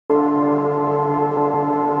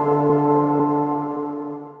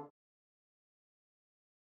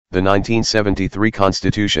The 1973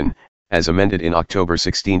 Constitution, as amended in October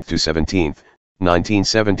 16 to 17,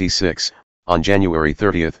 1976, on January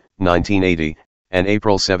 30, 1980, and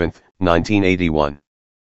April 7, 1981.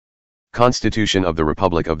 Constitution of the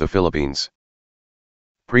Republic of the Philippines.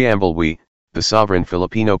 Preamble: We, the sovereign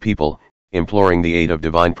Filipino people, imploring the aid of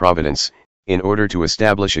divine providence, in order to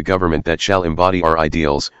establish a government that shall embody our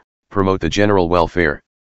ideals, promote the general welfare,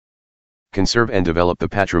 conserve and develop the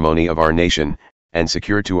patrimony of our nation, and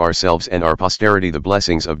secure to ourselves and our posterity the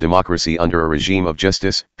blessings of democracy under a regime of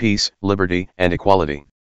justice, peace, liberty, and equality.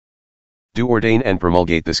 Do ordain and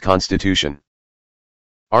promulgate this Constitution.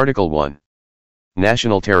 Article 1.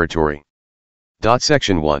 National Territory.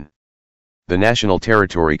 Section 1. The national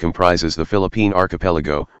territory comprises the Philippine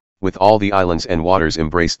archipelago, with all the islands and waters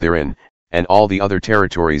embraced therein, and all the other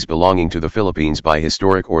territories belonging to the Philippines by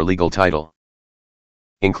historic or legal title,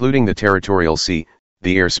 including the territorial sea,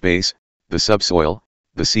 the airspace, the subsoil,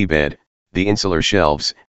 the seabed, the insular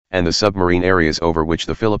shelves, and the submarine areas over which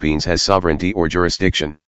the Philippines has sovereignty or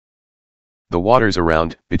jurisdiction. The waters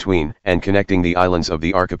around, between, and connecting the islands of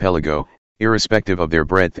the archipelago, irrespective of their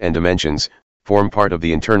breadth and dimensions, form part of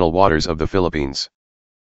the internal waters of the Philippines.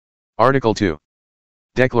 Article 2.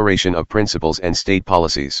 Declaration of Principles and State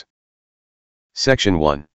Policies. Section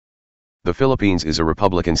 1. The Philippines is a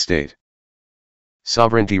republican state.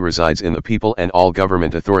 Sovereignty resides in the people and all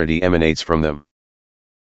government authority emanates from them.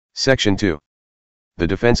 Section 2. The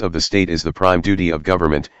defense of the state is the prime duty of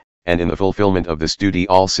government, and in the fulfillment of this duty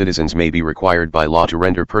all citizens may be required by law to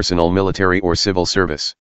render personal military or civil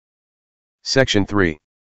service. Section 3.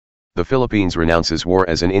 The Philippines renounces war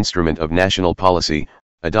as an instrument of national policy,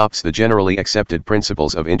 adopts the generally accepted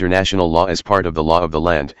principles of international law as part of the law of the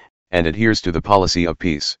land, and adheres to the policy of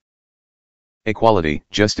peace, equality,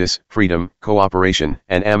 justice, freedom, cooperation,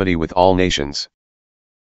 and amity with all nations.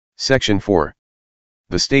 Section 4.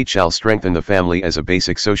 The state shall strengthen the family as a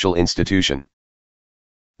basic social institution.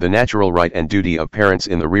 The natural right and duty of parents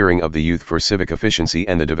in the rearing of the youth for civic efficiency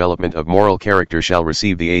and the development of moral character shall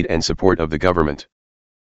receive the aid and support of the government.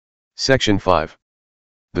 Section 5.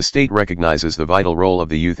 The state recognizes the vital role of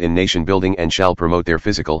the youth in nation building and shall promote their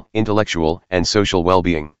physical, intellectual, and social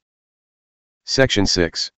well-being. Section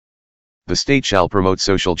 6. The state shall promote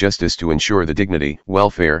social justice to ensure the dignity,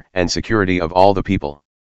 welfare, and security of all the people.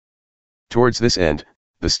 Towards this end,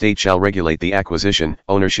 the state shall regulate the acquisition,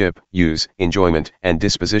 ownership, use, enjoyment, and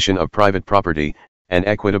disposition of private property, and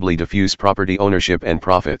equitably diffuse property ownership and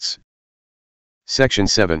profits. Section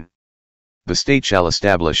 7. The state shall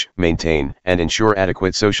establish, maintain, and ensure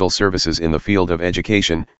adequate social services in the field of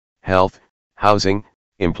education, health, housing,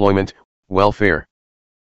 employment, welfare,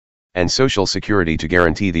 and social security to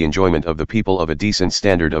guarantee the enjoyment of the people of a decent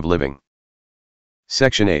standard of living.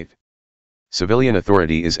 Section 8. Civilian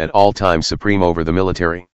authority is at all times supreme over the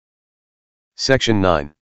military. Section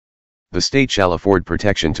 9. The state shall afford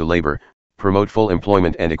protection to labor, promote full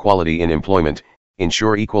employment and equality in employment,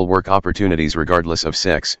 ensure equal work opportunities regardless of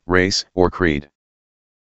sex, race, or creed,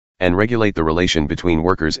 and regulate the relation between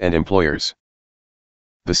workers and employers.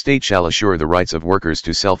 The state shall assure the rights of workers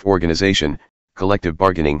to self-organization, collective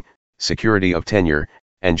bargaining, security of tenure,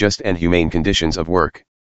 and just and humane conditions of work.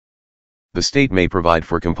 The state may provide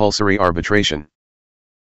for compulsory arbitration.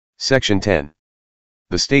 Section 10.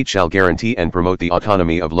 The state shall guarantee and promote the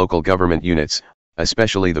autonomy of local government units,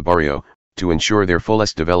 especially the barrio, to ensure their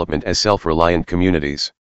fullest development as self-reliant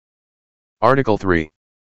communities. Article 3.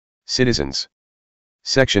 Citizens.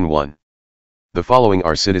 Section 1. The following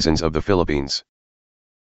are citizens of the Philippines.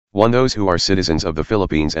 1. Those who are citizens of the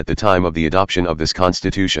Philippines at the time of the adoption of this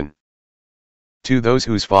Constitution. 2. Those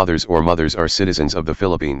whose fathers or mothers are citizens of the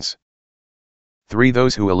Philippines. 3.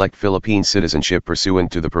 Those who elect Philippine citizenship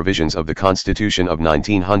pursuant to the provisions of the Constitution of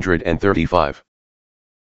 1935.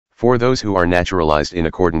 4. Those who are naturalized in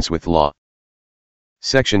accordance with law.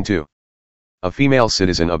 Section 2. A female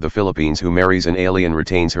citizen of the Philippines who marries an alien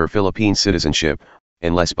retains her Philippine citizenship,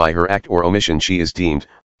 unless by her act or omission she is deemed,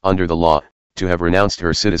 under the law, to have renounced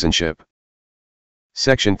her citizenship.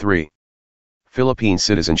 Section 3. Philippine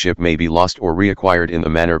citizenship may be lost or reacquired in the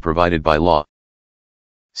manner provided by law.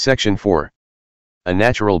 Section 4. A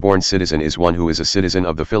natural-born citizen is one who is a citizen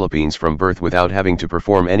of the Philippines from birth without having to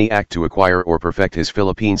perform any act to acquire or perfect his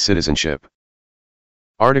Philippine citizenship.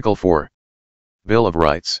 Article 4. Bill of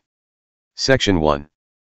Rights. Section 1.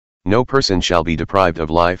 No person shall be deprived of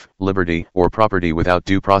life, liberty, or property without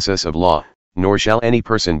due process of law, nor shall any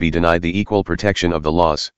person be denied the equal protection of the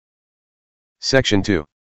laws. Section 2.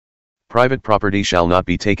 Private property shall not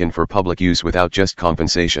be taken for public use without just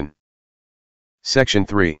compensation. Section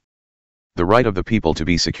 3. The right of the people to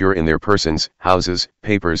be secure in their persons, houses,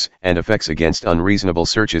 papers, and effects against unreasonable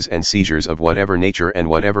searches and seizures of whatever nature and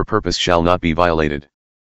whatever purpose shall not be violated.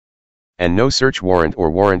 And no search warrant or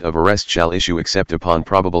warrant of arrest shall issue except upon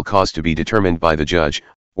probable cause to be determined by the judge,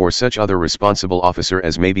 or such other responsible officer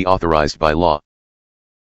as may be authorized by law.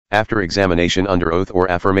 After examination under oath or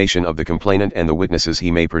affirmation of the complainant and the witnesses he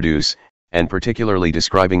may produce, and particularly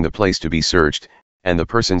describing the place to be searched, and the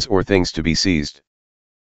persons or things to be seized.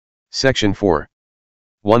 Section 4.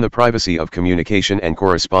 1. The privacy of communication and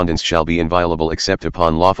correspondence shall be inviolable except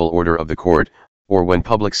upon lawful order of the court, or when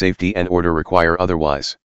public safety and order require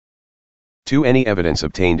otherwise. 2. Any evidence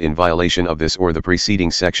obtained in violation of this or the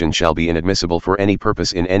preceding section shall be inadmissible for any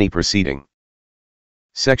purpose in any proceeding.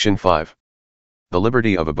 Section 5. The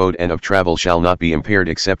liberty of abode and of travel shall not be impaired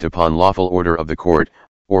except upon lawful order of the court,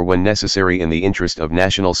 or when necessary in the interest of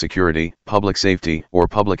national security, public safety, or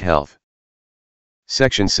public health.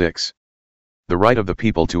 Section 6. The right of the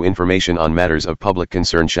people to information on matters of public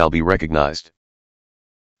concern shall be recognized.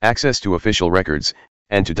 Access to official records,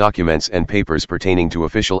 and to documents and papers pertaining to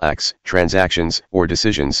official acts, transactions, or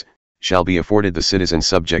decisions, shall be afforded the citizen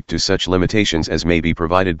subject to such limitations as may be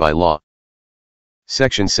provided by law.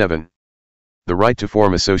 Section 7. The right to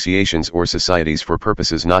form associations or societies for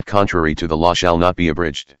purposes not contrary to the law shall not be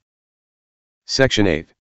abridged. Section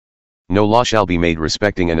 8. No law shall be made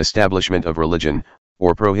respecting an establishment of religion,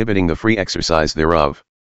 or prohibiting the free exercise thereof.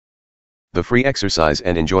 The free exercise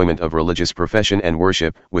and enjoyment of religious profession and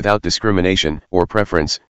worship, without discrimination or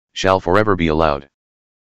preference, shall forever be allowed.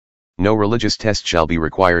 No religious test shall be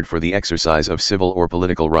required for the exercise of civil or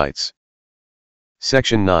political rights.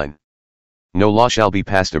 Section 9. No law shall be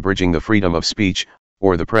passed abridging the freedom of speech,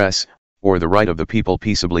 or the press, or the right of the people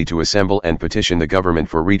peaceably to assemble and petition the government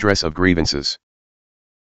for redress of grievances.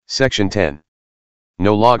 Section 10.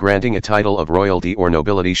 No law granting a title of royalty or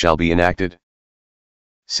nobility shall be enacted.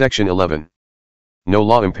 Section 11. No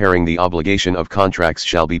law impairing the obligation of contracts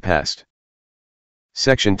shall be passed.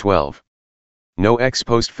 Section 12. No ex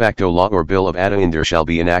post facto law or bill of attainder shall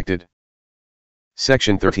be enacted.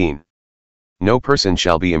 Section 13. No person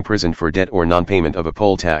shall be imprisoned for debt or non-payment of a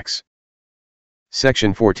poll tax.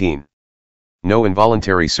 Section 14. No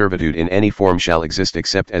involuntary servitude in any form shall exist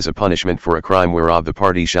except as a punishment for a crime whereof the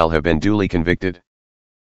party shall have been duly convicted.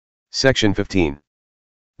 Section 15.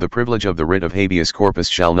 The privilege of the writ of habeas corpus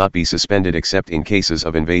shall not be suspended except in cases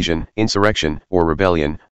of invasion, insurrection, or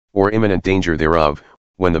rebellion, or imminent danger thereof,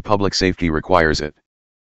 when the public safety requires it.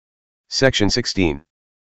 Section 16.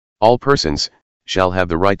 All persons shall have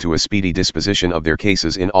the right to a speedy disposition of their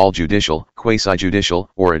cases in all judicial, quasi-judicial,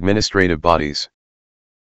 or administrative bodies.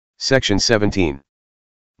 Section 17.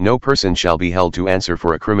 No person shall be held to answer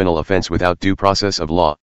for a criminal offense without due process of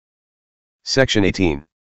law. Section 18.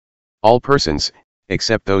 All persons,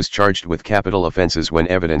 except those charged with capital offenses when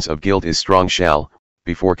evidence of guilt is strong shall,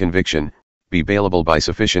 before conviction, be bailable by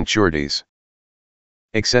sufficient sureties.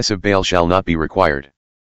 Excessive bail shall not be required.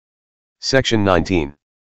 Section 19.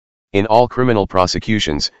 In all criminal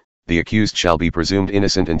prosecutions, the accused shall be presumed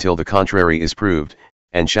innocent until the contrary is proved,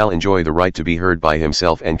 and shall enjoy the right to be heard by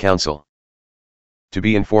himself and counsel. To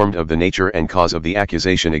be informed of the nature and cause of the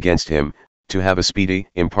accusation against him, to have a speedy,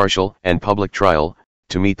 impartial, and public trial,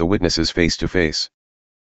 to meet the witnesses face to face.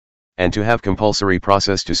 And to have compulsory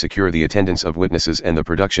process to secure the attendance of witnesses and the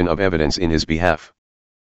production of evidence in his behalf.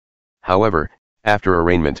 However, after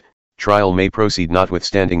arraignment, trial may proceed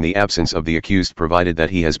notwithstanding the absence of the accused provided that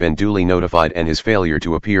he has been duly notified and his failure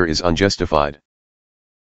to appear is unjustified.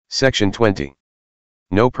 Section 20.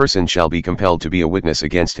 No person shall be compelled to be a witness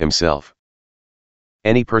against himself.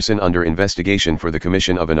 Any person under investigation for the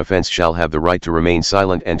commission of an offense shall have the right to remain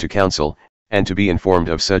silent and to counsel, and to be informed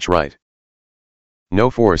of such right. No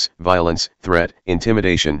force, violence, threat,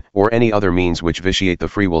 intimidation, or any other means which vitiate the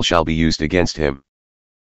free will shall be used against him.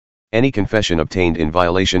 Any confession obtained in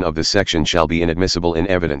violation of this section shall be inadmissible in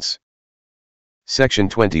evidence. Section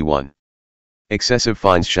 21. Excessive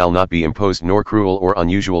fines shall not be imposed nor cruel or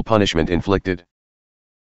unusual punishment inflicted.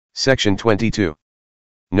 Section 22.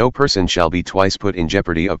 No person shall be twice put in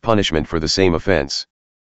jeopardy of punishment for the same offense.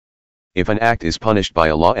 If an act is punished by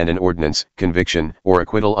a law and an ordinance, conviction or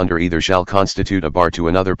acquittal under either shall constitute a bar to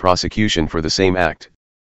another prosecution for the same act.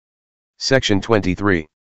 Section 23.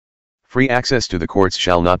 Free access to the courts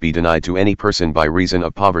shall not be denied to any person by reason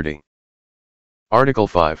of poverty. Article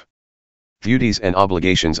 5. Duties and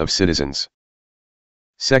obligations of citizens.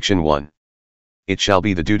 Section 1. It shall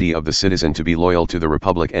be the duty of the citizen to be loyal to the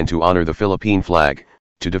Republic and to honor the Philippine flag,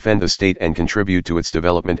 to defend the state and contribute to its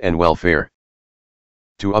development and welfare,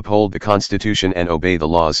 to uphold the Constitution and obey the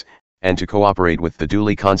laws, and to cooperate with the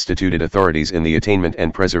duly constituted authorities in the attainment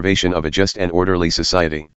and preservation of a just and orderly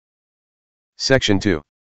society. Section 2.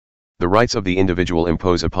 The rights of the individual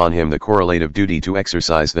impose upon him the correlative duty to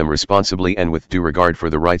exercise them responsibly and with due regard for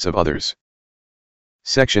the rights of others.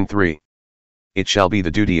 Section 3. It shall be the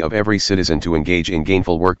duty of every citizen to engage in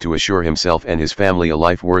gainful work to assure himself and his family a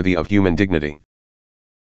life worthy of human dignity.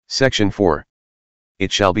 Section 4.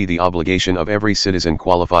 It shall be the obligation of every citizen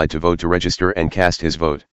qualified to vote to register and cast his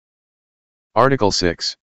vote. Article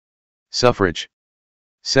 6. Suffrage.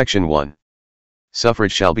 Section 1.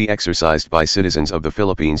 Suffrage shall be exercised by citizens of the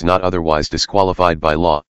Philippines not otherwise disqualified by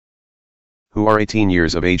law, who are 18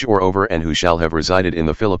 years of age or over and who shall have resided in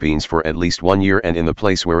the Philippines for at least 1 year and in the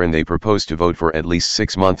place wherein they propose to vote for at least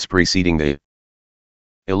 6 months preceding the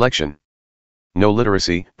election. No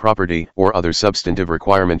literacy, property, or other substantive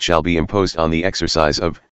requirement shall be imposed on the exercise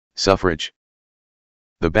of suffrage.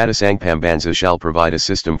 The Batasang Pambansa shall provide a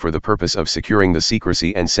system for the purpose of securing the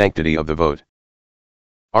secrecy and sanctity of the vote.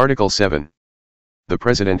 Article 7. The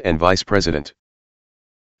President and Vice President.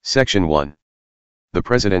 Section 1. The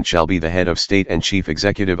President shall be the head of state and chief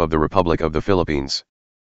executive of the Republic of the Philippines.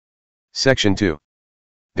 Section 2.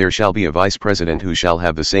 There shall be a Vice President who shall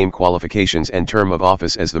have the same qualifications and term of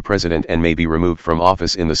office as the President and may be removed from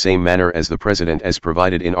office in the same manner as the President as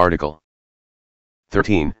provided in Article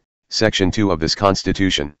 13, Section 2 of this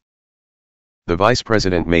Constitution. The Vice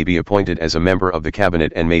President may be appointed as a member of the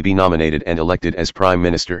Cabinet and may be nominated and elected as Prime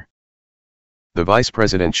Minister. The Vice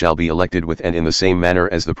President shall be elected with and in the same manner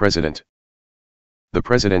as the President. The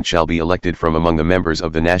President shall be elected from among the members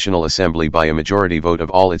of the National Assembly by a majority vote of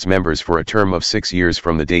all its members for a term of 6 years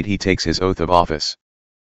from the date he takes his oath of office,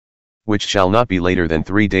 which shall not be later than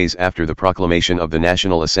 3 days after the proclamation of the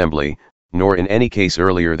National Assembly, nor in any case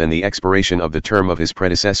earlier than the expiration of the term of his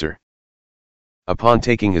predecessor. Upon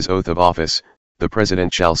taking his oath of office, the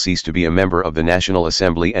President shall cease to be a member of the National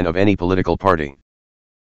Assembly and of any political party.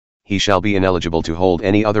 He shall be ineligible to hold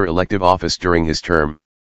any other elective office during his term.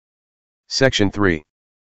 Section 3.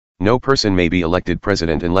 No person may be elected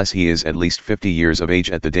President unless he is at least 50 years of age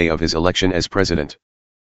at the day of his election as President,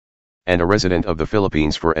 and a resident of the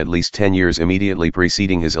Philippines for at least 10 years immediately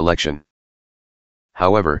preceding his election.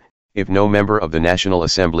 However, if no member of the National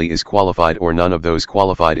Assembly is qualified or none of those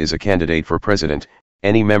qualified is a candidate for President,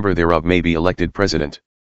 any member thereof may be elected President.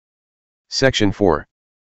 Section 4.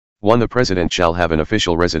 1. The President shall have an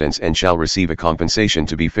official residence and shall receive a compensation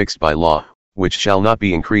to be fixed by law, which shall not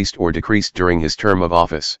be increased or decreased during his term of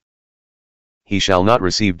office. He shall not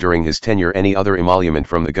receive during his tenure any other emolument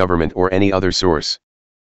from the government or any other source.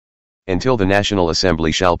 Until the National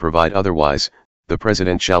Assembly shall provide otherwise, the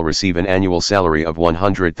President shall receive an annual salary of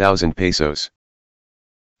 100,000 pesos.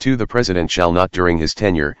 2. The President shall not during his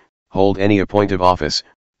tenure, hold any appointive office,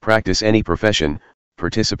 practice any profession,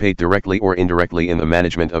 participate directly or indirectly in the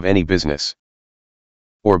management of any business,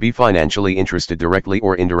 or be financially interested directly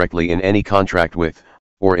or indirectly in any contract with,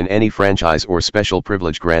 or in any franchise or special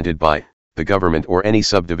privilege granted by, the government or any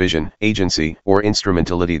subdivision, agency, or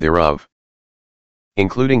instrumentality thereof,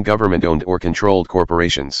 including government-owned or controlled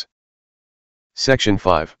corporations. Section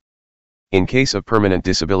 5. In case of permanent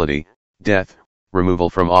disability, death, removal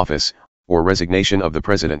from office, or resignation of the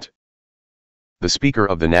President, the Speaker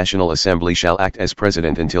of the National Assembly shall act as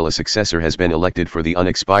President until a successor has been elected for the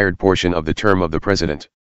unexpired portion of the term of the President.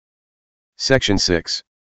 Section 6.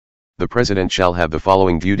 The President shall have the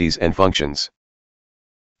following duties and functions.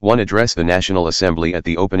 1. Address the National Assembly at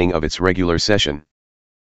the opening of its regular session.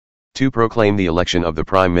 2. Proclaim the election of the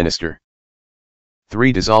Prime Minister.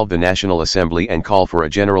 3. Dissolve the National Assembly and call for a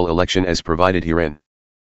general election as provided herein.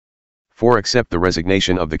 4. Accept the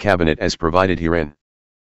resignation of the Cabinet as provided herein.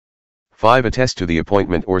 5. Attest to the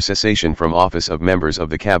appointment or cessation from office of members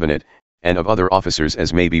of the Cabinet, and of other officers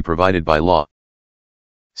as may be provided by law.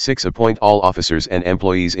 6. Appoint all officers and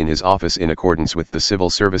employees in his office in accordance with the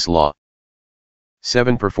Civil Service Law.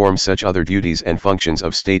 7. Perform such other duties and functions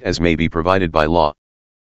of state as may be provided by law.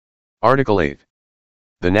 Article 8.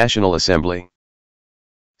 The National Assembly.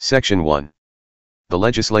 Section 1. The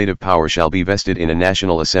legislative power shall be vested in a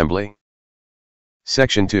National Assembly.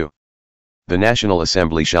 Section 2. The National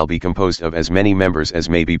Assembly shall be composed of as many members as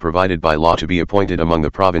may be provided by law to be appointed among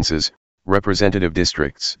the provinces, representative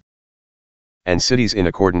districts, and cities in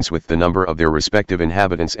accordance with the number of their respective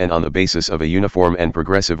inhabitants and on the basis of a uniform and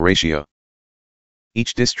progressive ratio.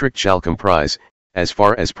 Each district shall comprise, as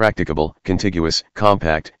far as practicable, contiguous,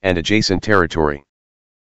 compact, and adjacent territory.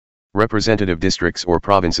 Representative districts or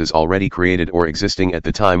provinces already created or existing at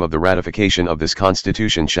the time of the ratification of this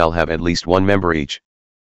Constitution shall have at least one member each.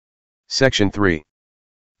 Section 3.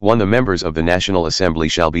 1. The members of the National Assembly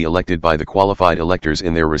shall be elected by the qualified electors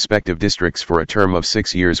in their respective districts for a term of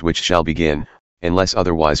 6 years, which shall begin, unless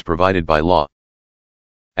otherwise provided by law,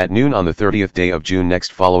 at noon on the 30th day of June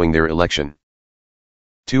next following their election.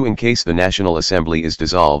 2. In case the National Assembly is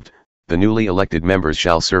dissolved, the newly elected members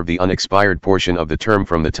shall serve the unexpired portion of the term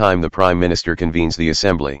from the time the Prime Minister convenes the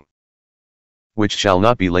Assembly, which shall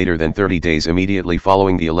not be later than 30 days immediately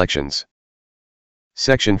following the elections.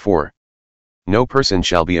 Section 4. No person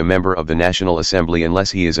shall be a member of the National Assembly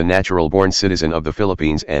unless he is a natural-born citizen of the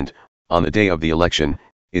Philippines and, on the day of the election,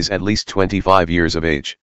 is at least 25 years of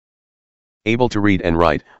age, able to read and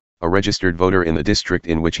write, a registered voter in the district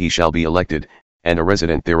in which he shall be elected, and a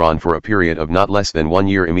resident thereon for a period of not less than 1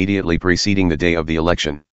 year immediately preceding the day of the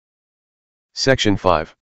election. Section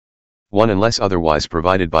 5. 1. Unless otherwise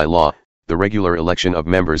provided by law, the regular election of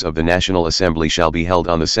members of the National Assembly shall be held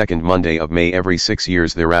on the second Monday of May every 6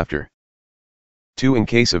 years thereafter. 2. In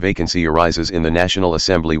case a vacancy arises in the National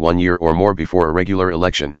Assembly 1 year or more before a regular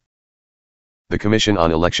election, the Commission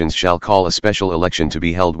on Elections shall call a special election to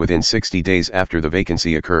be held within 60 days after the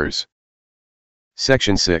vacancy occurs.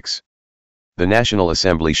 Section 6. The National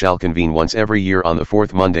Assembly shall convene once every year on the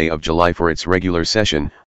fourth Monday of July for its regular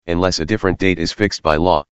session, unless a different date is fixed by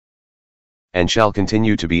law, and shall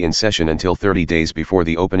continue to be in session until 30 days before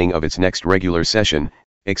the opening of its next regular session,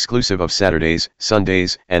 exclusive of Saturdays,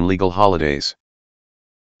 Sundays, and legal holidays.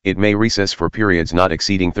 It may recess for periods not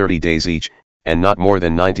exceeding 30 days each, and not more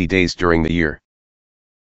than 90 days during the year.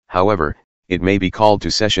 However, it may be called to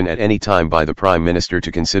session at any time by the Prime Minister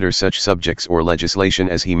to consider such subjects or legislation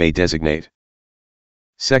as he may designate.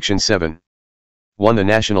 Section 7. 1. The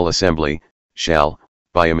National Assembly shall,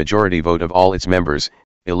 by a majority vote of all its members,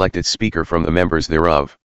 elect its Speaker from the members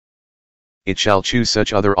thereof. It shall choose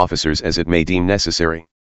such other officers as it may deem necessary.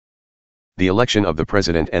 The election of the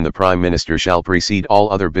President and the Prime Minister shall precede all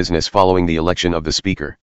other business following the election of the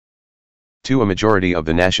Speaker. 2. A majority of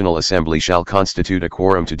the National Assembly shall constitute a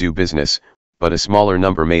quorum to do business, but a smaller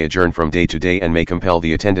number may adjourn from day to day and may compel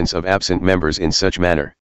the attendance of absent members in such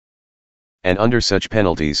manner, and under such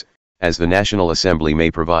penalties, as the National Assembly may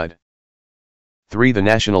provide. 3. The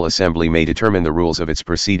National Assembly may determine the rules of its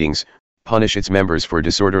proceedings, punish its members for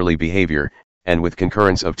disorderly behavior, and with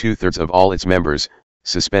concurrence of 2/3 of all its members,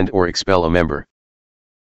 suspend or expel a member.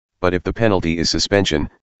 But if the penalty is suspension,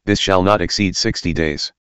 this shall not exceed 60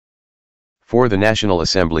 days. 4. The National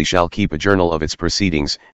Assembly shall keep a journal of its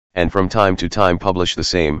proceedings, and from time to time publish the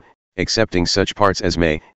same, excepting such parts as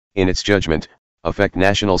may, in its judgment, affect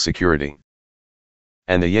national security.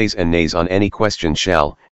 And the yeas and nays on any question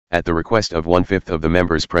shall, at the request of 1/5 of the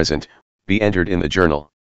members present, be entered in the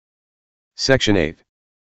journal. Section 8.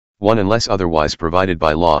 1. Unless otherwise provided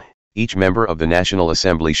by law, each member of the National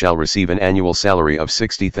Assembly shall receive an annual salary of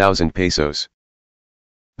 60,000 pesos.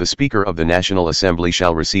 The Speaker of the National Assembly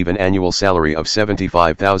shall receive an annual salary of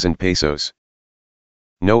 75,000 pesos.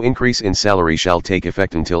 No increase in salary shall take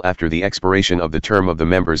effect until after the expiration of the term of the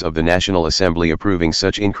members of the National Assembly approving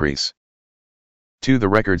such increase. 2. The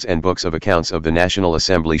records and books of accounts of the National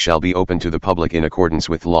Assembly shall be open to the public in accordance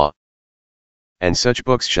with law, and such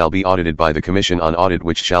books shall be audited by the Commission on Audit,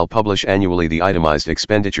 which shall publish annually the itemized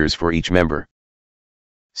expenditures for each member.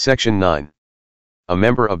 Section 9. A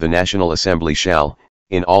member of the National Assembly shall,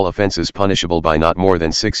 in all offenses punishable by not more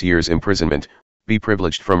than 6 years' imprisonment, be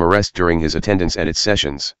privileged from arrest during his attendance at its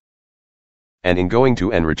sessions, and in going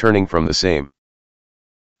to and returning from the same.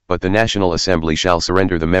 But the National Assembly shall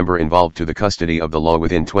surrender the member involved to the custody of the law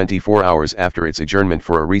within 24 hours after its adjournment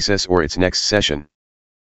for a recess or its next session.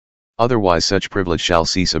 Otherwise such privilege shall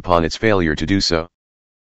cease upon its failure to do so.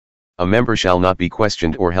 A member shall not be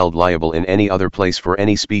questioned or held liable in any other place for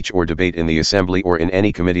any speech or debate in the Assembly or in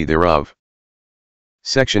any committee thereof.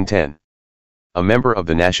 Section 10. A member of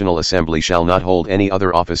the National Assembly shall not hold any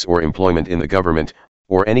other office or employment in the government,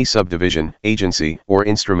 or any subdivision, agency, or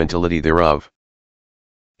instrumentality thereof,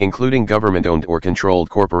 including government-owned or controlled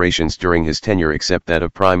corporations during his tenure except that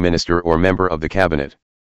of Prime Minister or member of the Cabinet.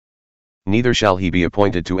 Neither shall he be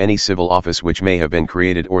appointed to any civil office which may have been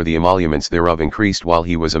created or the emoluments thereof increased while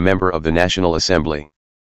he was a member of the National Assembly.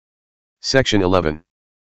 Section 11.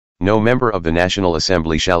 No member of the National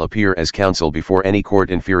Assembly shall appear as counsel before any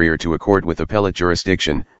court inferior to a court with appellate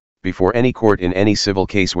jurisdiction, before any court in any civil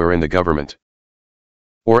case wherein the government,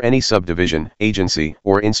 or any subdivision, agency,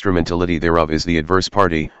 or instrumentality thereof is the adverse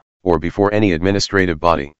party, or before any administrative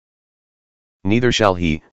body. Neither shall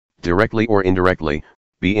he, directly or indirectly,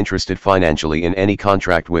 be interested financially in any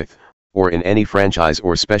contract with, or in any franchise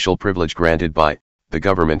or special privilege granted by, the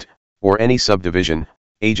government, or any subdivision,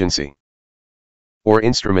 agency, or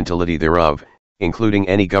instrumentality thereof, including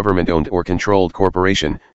any government-owned or controlled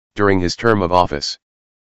corporation, during his term of office.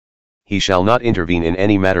 He shall not intervene in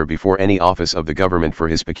any matter before any office of the government for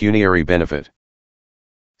his pecuniary benefit.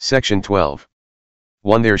 Section 12.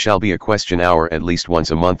 1. There shall be a question hour at least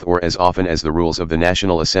once a month or as often as the rules of the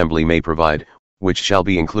National Assembly may provide, which shall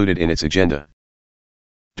be included in its agenda,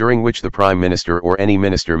 during which the Prime Minister or any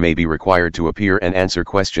minister may be required to appear and answer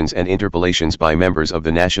questions and interpellations by members of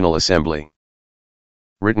the National Assembly.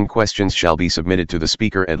 Written questions shall be submitted to the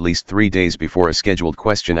Speaker at least 3 days before a scheduled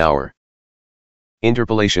question hour.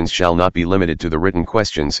 Interpellations shall not be limited to the written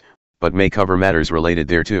questions, but may cover matters related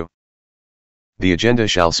thereto. The agenda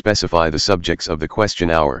shall specify the subjects of the question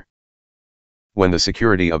hour. When the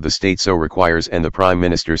security of the state so requires and the Prime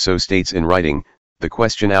Minister so states in writing, the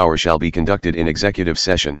question hour shall be conducted in executive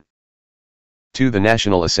session. 2. The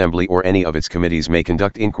National Assembly or any of its committees may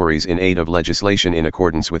conduct inquiries in aid of legislation in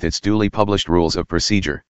accordance with its duly published rules of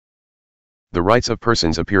procedure. The rights of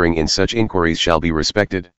persons appearing in such inquiries shall be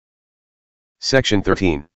respected. Section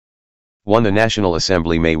 13. 1. The National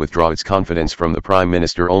Assembly may withdraw its confidence from the Prime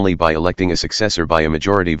Minister only by electing a successor by a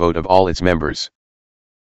majority vote of all its members.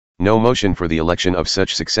 No motion for the election of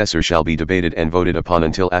such successor shall be debated and voted upon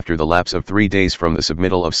until after the lapse of 3 days from the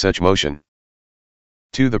submittal of such motion.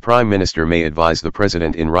 2. The Prime Minister may advise the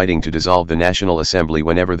President in writing to dissolve the National Assembly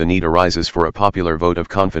whenever the need arises for a popular vote of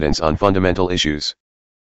confidence on fundamental issues,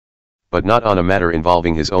 but not on a matter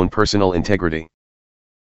involving his own personal integrity.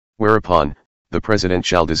 Whereupon, the President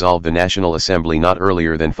shall dissolve the National Assembly not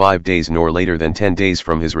earlier than 5 days nor later than 10 days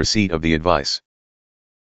from his receipt of the advice,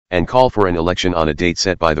 and call for an election on a date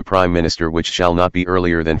set by the Prime Minister which shall not be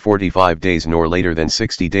earlier than 45 days nor later than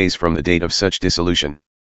 60 days from the date of such dissolution.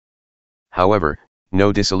 However,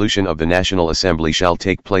 no dissolution of the National Assembly shall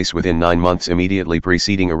take place within 9 months immediately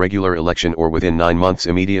preceding a regular election or within 9 months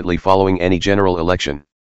immediately following any general election.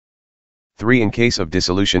 3. In case of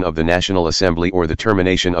dissolution of the National Assembly or the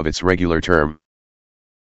termination of its regular term,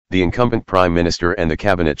 the incumbent Prime Minister and the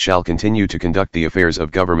Cabinet shall continue to conduct the affairs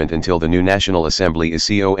of government until the new National Assembly is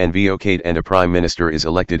convoked and a Prime Minister is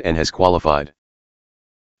elected and has qualified.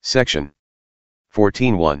 Section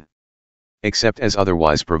 14(1). Except as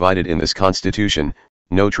otherwise provided in this Constitution,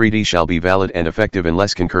 no treaty shall be valid and effective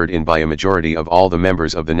unless concurred in by a majority of all the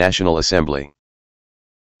members of the National Assembly.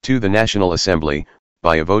 2. The National Assembly,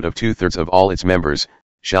 by a vote of 2/3 of all its members,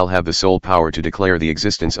 shall have the sole power to declare the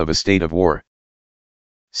existence of a state of war.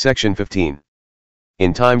 Section 15.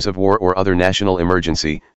 In times of war or other national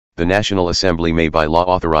emergency, the National Assembly may by law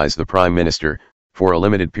authorize the Prime Minister, for a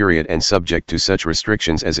limited period and subject to such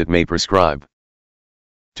restrictions as it may prescribe,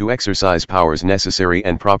 to exercise powers necessary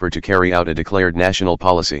and proper to carry out a declared national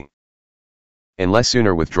policy. Unless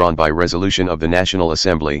sooner withdrawn by resolution of the National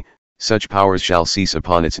Assembly, such powers shall cease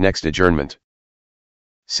upon its next adjournment.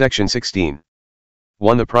 Section 16.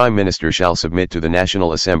 1. The Prime Minister shall submit to the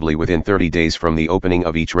National Assembly within 30 days from the opening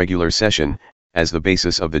of each regular session, as the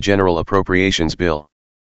basis of the General Appropriations Bill,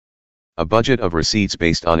 a budget of receipts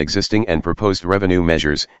based on existing and proposed revenue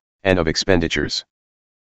measures, and of expenditures.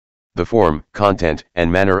 The form, content, and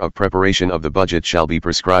manner of preparation of the budget shall be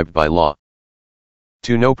prescribed by law.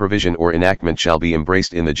 2. No provision or enactment shall be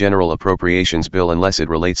embraced in the General Appropriations Bill unless it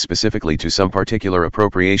relates specifically to some particular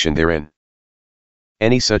appropriation therein.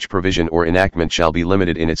 Any such provision or enactment shall be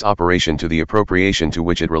limited in its operation to the appropriation to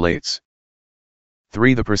which it relates.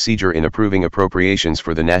 3. The procedure in approving appropriations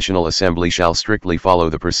for the National Assembly shall strictly follow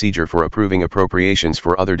the procedure for approving appropriations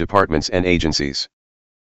for other departments and agencies.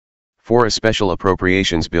 4. A special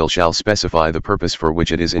appropriations bill shall specify the purpose for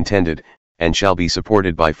which it is intended, and shall be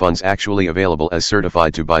supported by funds actually available as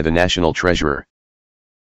certified to by the National Treasurer,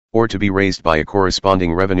 or to be raised by a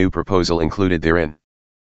corresponding revenue proposal included therein.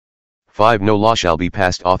 5. No law shall be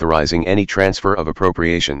passed authorizing any transfer of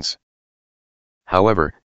appropriations.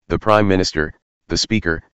 However, the Prime Minister, the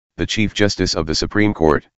Speaker, the Chief Justice of the Supreme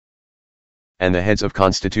Court, and the heads of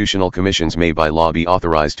constitutional commissions may by law be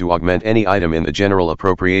authorized to augment any item in the General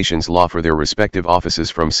Appropriations Law for their respective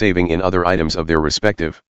offices from saving in other items of their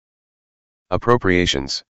respective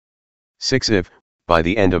appropriations. 6. If, by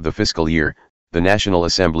the end of the fiscal year, the National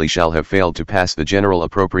Assembly shall have failed to pass the General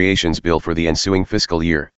Appropriations Bill for the ensuing fiscal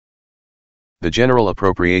year, the General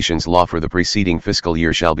Appropriations Law for the preceding fiscal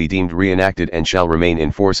year shall be deemed reenacted and shall remain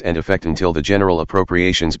in force and effect until the General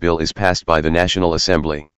Appropriations Bill is passed by the National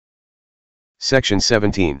Assembly. Section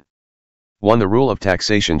 17. 1. The rule of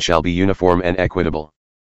taxation shall be uniform and equitable.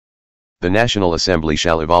 The National Assembly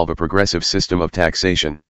shall evolve a progressive system of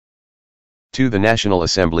taxation. 2. The National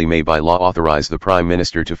Assembly may by law authorize the Prime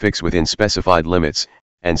Minister to fix within specified limits,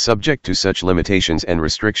 and subject to such limitations and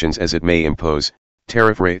restrictions as it may impose,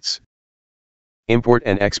 tariff rates, import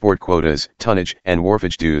and export quotas, tonnage and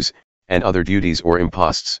wharfage dues, and other duties or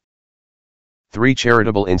imposts. 3.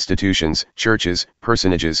 Charitable institutions, churches,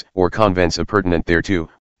 personages, or convents appurtenant thereto,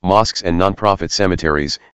 mosques and non-profit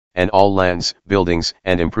cemeteries, and all lands, buildings,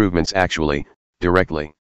 and improvements actually,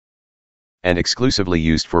 directly, and exclusively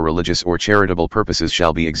used for religious or charitable purposes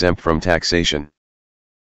shall be exempt from taxation.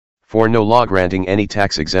 4. No law granting any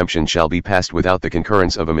tax exemption shall be passed without the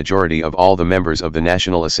concurrence of a majority of all the members of the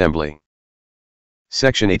National Assembly.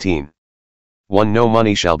 Section 18. 1. No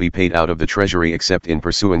money shall be paid out of the Treasury except in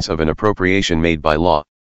pursuance of an appropriation made by law.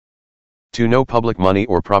 2. No public money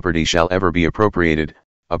or property shall ever be appropriated,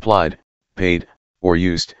 applied, paid, or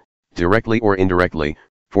used, directly or indirectly,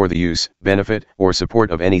 for the use, benefit, or support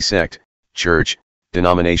of any sect, church,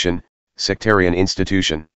 denomination, sectarian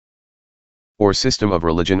institution, or system of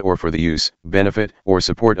religion, or for the use, benefit, or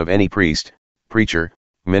support of any priest, preacher,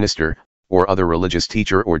 minister, or other religious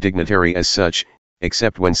teacher or dignitary as such,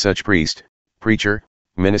 except when such priest, preacher,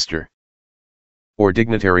 minister, or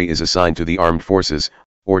dignitary is assigned to the armed forces,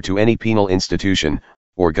 or to any penal institution,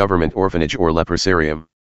 or government orphanage or leprosarium.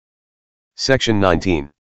 Section 19.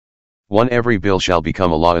 1. Every bill shall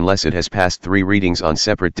become a law unless it has passed 3 readings on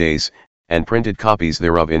separate days, and printed copies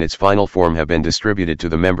thereof in its final form have been distributed to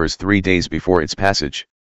the members 3 days before its passage,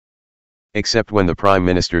 except when the Prime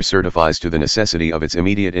Minister certifies to the necessity of its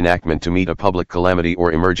immediate enactment to meet a public calamity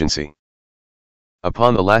or emergency.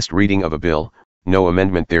 Upon the last reading of a bill, no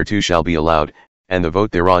amendment thereto shall be allowed, and the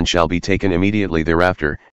vote thereon shall be taken immediately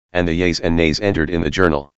thereafter, and the yeas and nays entered in the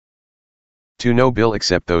journal. 2. No bill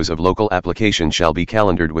except those of local application shall be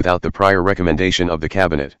calendared without the prior recommendation of the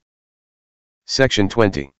Cabinet. Section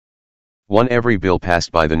 20. 1. Every bill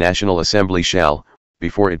passed by the National Assembly shall,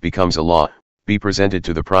 before it becomes a law, be presented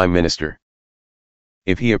to the Prime Minister.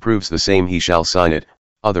 If he approves the same he shall sign it,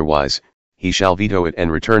 otherwise, he shall veto it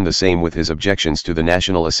and return the same with his objections to the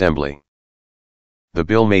National Assembly. The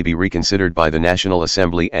bill may be reconsidered by the National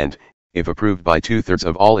Assembly and, if approved by 2/3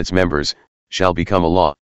 of all its members, shall become a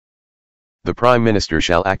law. The Prime Minister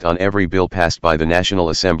shall act on every bill passed by the National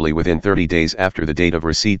Assembly within 30 days after the date of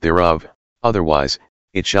receipt thereof, otherwise,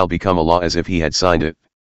 it shall become a law as if he had signed it.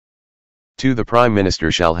 2. The Prime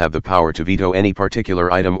Minister shall have the power to veto any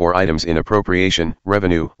particular item or items in appropriation,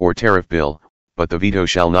 revenue, or tariff bill, but the veto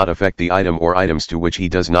shall not affect the item or items to which he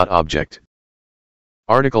does not object.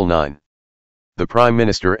 Article 9. The Prime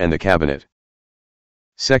Minister and the Cabinet.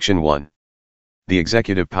 Section 1. The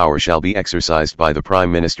executive power shall be exercised by the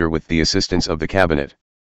Prime Minister with the assistance of the Cabinet.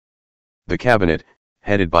 The Cabinet,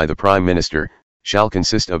 headed by the Prime Minister, shall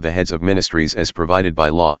consist of the heads of ministries as provided by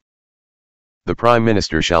law. The Prime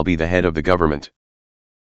Minister shall be the head of the government.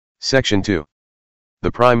 Section 2.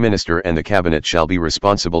 The Prime Minister and the Cabinet shall be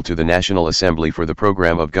responsible to the National Assembly for the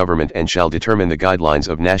program of government and shall determine the guidelines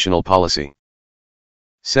of national policy.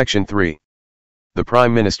 Section 3. The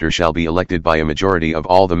Prime Minister shall be elected by a majority of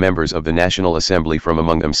all the members of the National Assembly from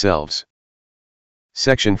among themselves.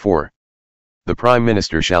 Section 4. The Prime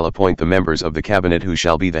Minister shall appoint the members of the Cabinet who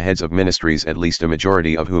shall be the heads of ministries, at least a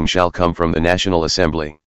majority of whom shall come from the National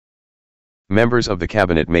Assembly. Members of the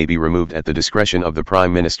Cabinet may be removed at the discretion of the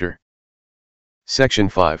Prime Minister. Section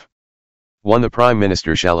 5. 1. The Prime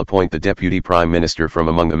Minister shall appoint the Deputy Prime Minister from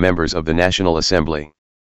among the members of the National Assembly.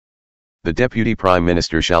 The Deputy Prime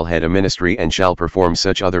Minister shall head a ministry and shall perform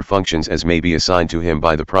such other functions as may be assigned to him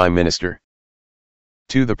by the Prime Minister.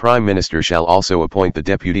 2. The Prime Minister shall also appoint the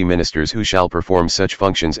Deputy Ministers who shall perform such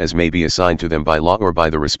functions as may be assigned to them by law or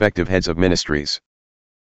by the respective heads of ministries.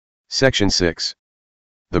 Section 6.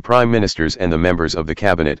 The Prime Ministers and the members of the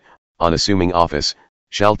Cabinet, on assuming office,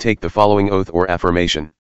 shall take the following oath or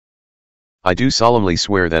affirmation. I do solemnly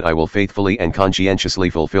swear that I will faithfully and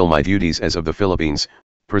conscientiously fulfill my duties as of the Philippines,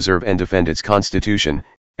 preserve and defend its Constitution,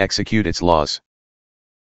 execute its laws,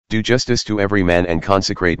 do justice to every man and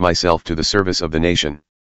consecrate myself to the service of the nation.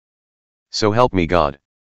 So help me God.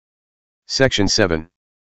 Section 7.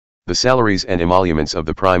 The salaries and emoluments of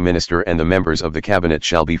the Prime Minister and the members of the Cabinet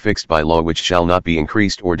shall be fixed by law, which shall not be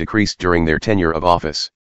increased or decreased during their tenure of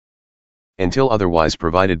office. Until otherwise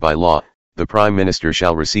provided by law, the Prime Minister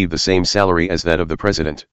shall receive the same salary as that of the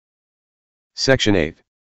President. Section 8.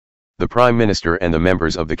 The Prime Minister and the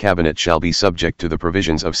members of the Cabinet shall be subject to the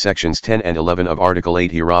provisions of Sections 10 and 11 of Article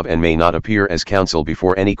 8 hereof and may not appear as counsel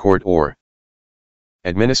before any court or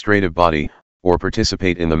administrative body, or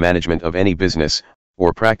participate in the management of any business,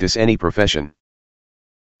 or practice any profession.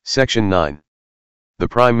 Section 9. The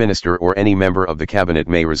Prime Minister or any member of the Cabinet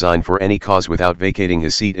may resign for any cause without vacating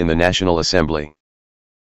his seat in the National Assembly.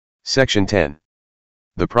 Section 10.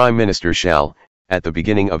 The Prime Minister shall, at the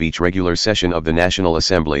beginning of each regular session of the National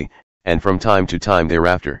Assembly, and from time to time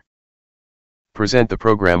thereafter, present the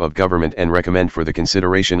program of government and recommend for the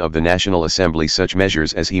consideration of the National Assembly such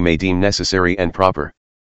measures as he may deem necessary and proper.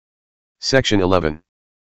 Section 11.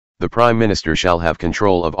 The Prime Minister shall have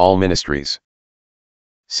control of all ministries.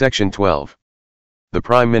 Section 12. The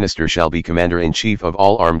Prime Minister shall be Commander-in-Chief of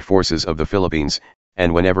all armed forces of the Philippines,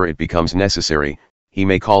 and whenever it becomes necessary, he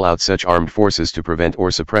may call out such armed forces to prevent or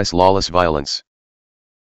suppress lawless violence,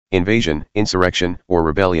 invasion, insurrection, or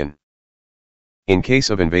rebellion. In case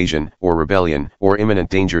of invasion, or rebellion, or imminent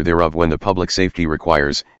danger thereof when the public safety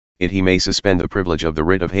requires it, he may suspend the privilege of the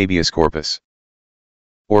writ of habeas corpus,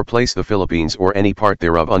 or place the Philippines or any part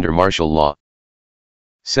thereof under martial law.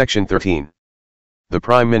 Section 13. The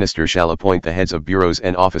Prime Minister shall appoint the heads of bureaus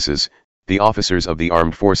and offices, the officers of the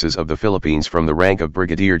armed forces of the Philippines from the rank of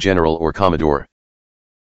Brigadier General or Commodore,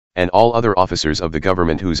 and all other officers of the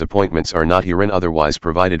government whose appointments are not herein otherwise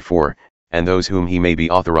provided for, and those whom he may be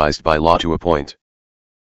authorized by law to appoint.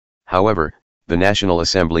 However, the National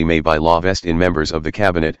Assembly may by law vest in members of the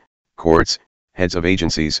Cabinet, courts, heads of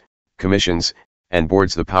agencies, commissions, and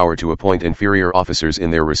boards the power to appoint inferior officers in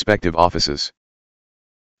their respective offices.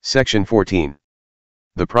 Section 14.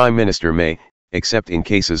 The Prime Minister may, except in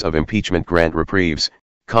cases of impeachment, grant reprieves,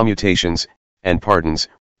 commutations, and pardons,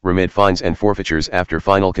 remit fines and forfeitures after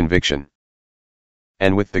final conviction,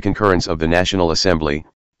 and with the concurrence of the National Assembly,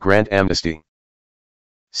 grant amnesty.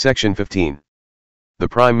 Section 15. The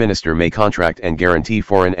Prime Minister may contract and guarantee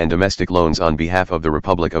foreign and domestic loans on behalf of the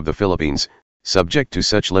Republic of the Philippines, subject to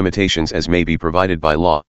such limitations as may be provided by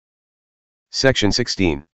law. Section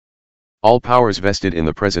 16. All powers vested in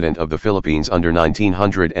the President of the Philippines under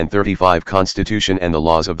 1935 Constitution and the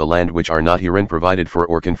laws of the land which are not herein provided for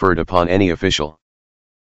or conferred upon any official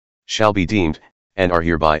shall be deemed, and are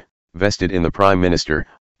hereby, vested in the Prime Minister,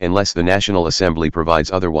 unless the National Assembly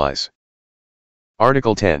provides otherwise.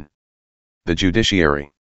 Article 10. The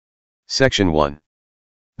Judiciary. Section 1.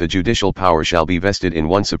 The judicial power shall be vested in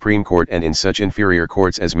one Supreme Court and in such inferior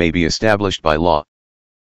courts as may be established by law.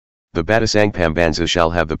 The Batasang Pambansa shall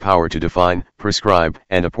have the power to define, prescribe,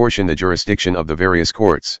 and apportion the jurisdiction of the various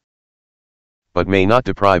courts, but may not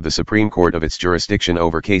deprive the Supreme Court of its jurisdiction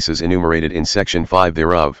over cases enumerated in Section 5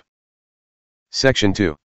 thereof. Section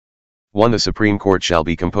 2. 1. The Supreme Court shall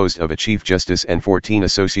be composed of a Chief Justice and 14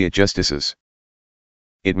 Associate Justices.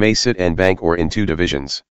 It may sit en banc or in two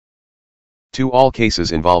divisions. 2. All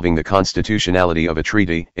cases involving the constitutionality of a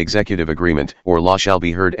treaty, executive agreement, or law shall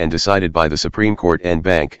be heard and decided by the Supreme Court en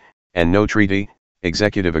banc, and no treaty,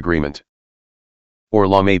 executive agreement, or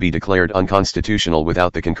law may be declared unconstitutional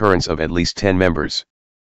without the concurrence of at least 10 members.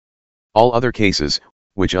 All other cases,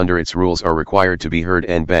 which under its rules are required to be heard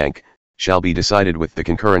en banc, shall be decided with the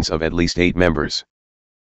concurrence of at least 8 members.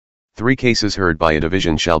 3 cases heard by a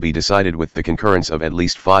division shall be decided with the concurrence of at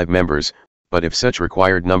least 5 members, but if such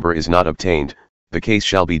required number is not obtained, the case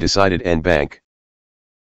shall be decided en banc,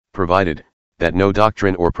 provided that no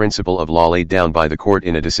doctrine or principle of law laid down by the court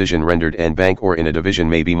in a decision rendered en banc or in a division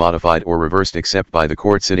may be modified or reversed except by the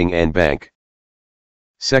court sitting en banc.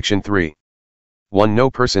 Section 3. 1.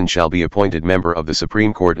 No person shall be appointed member of the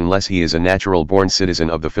Supreme Court unless he is a natural-born citizen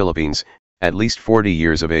of the Philippines, at least 40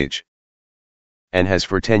 years of age, and has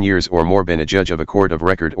for 10 years or more been a judge of a court of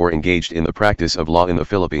record or engaged in the practice of law in the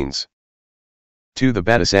Philippines. 2. The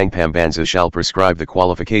Batasang Pambansa shall prescribe the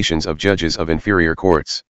qualifications of judges of inferior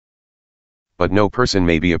courts, but no person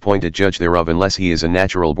may be appointed judge thereof unless he is a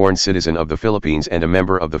natural-born citizen of the Philippines and a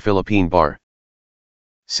member of the Philippine Bar.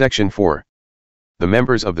 Section 4. The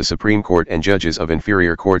members of the Supreme Court and judges of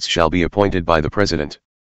inferior courts shall be appointed by the President.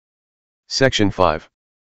 Section 5.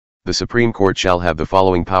 The Supreme Court shall have the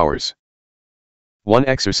following powers. 1.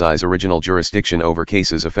 Exercise original jurisdiction over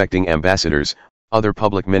cases affecting ambassadors, other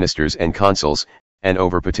public ministers and consuls, and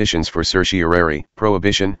over petitions for certiorari,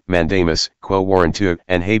 prohibition, mandamus, quo warranto,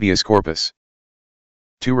 and habeas corpus.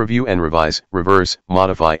 2. Review and revise, reverse,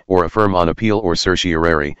 modify, or affirm on appeal or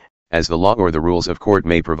certiorari, as the law or the rules of court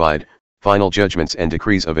may provide, final judgments and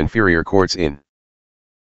decrees of inferior courts in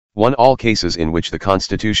 1. All cases in which the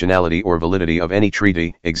constitutionality or validity of any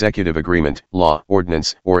treaty, executive agreement, law,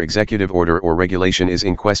 ordinance, or executive order or regulation is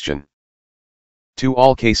in question. 2.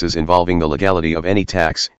 All cases involving the legality of any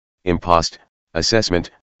tax, impost,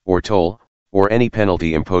 assessment, or toll, or any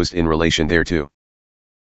penalty imposed in relation thereto.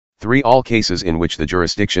 3. All cases in which the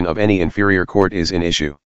jurisdiction of any inferior court is in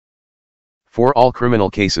issue. 4. All criminal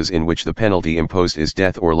cases in which the penalty imposed is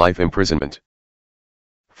death or life imprisonment.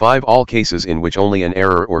 5. All cases in which only an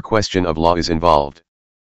error or question of law is involved.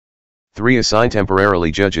 3. Assign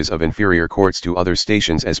temporarily judges of inferior courts to other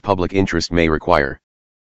stations as public interest may require.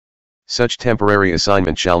 Such temporary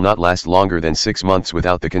assignment shall not last longer than 6 months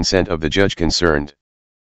without the consent of the judge concerned.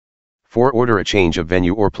 4. Order a change of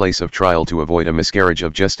venue or place of trial to avoid a miscarriage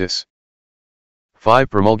of justice. 5.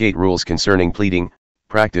 Promulgate rules concerning pleading,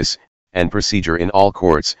 practice, and procedure in all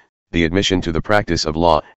courts, the admission to the practice of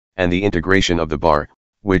law, and the integration of the bar,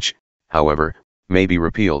 which, however, may be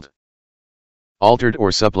repealed, altered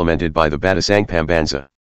or supplemented by the Batasang Pambansa.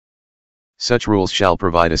 Such rules shall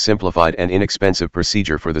provide a simplified and inexpensive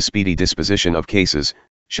procedure for the speedy disposition of cases,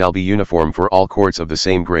 shall be uniform for all courts of the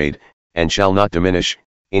same grade, and shall not diminish,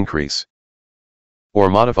 increase, or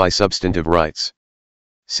modify substantive rights.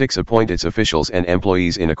 6. Appoint its officials and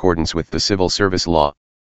employees in accordance with the Civil Service Law.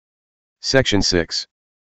 Section 6.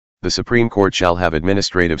 The Supreme Court shall have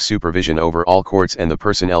administrative supervision over all courts and the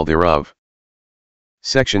personnel thereof.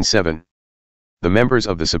 Section 7. The members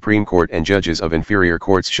of the Supreme Court and judges of inferior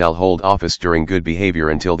courts shall hold office during good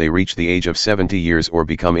behavior until they reach the age of 70 years or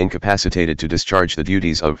become incapacitated to discharge the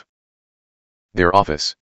duties of their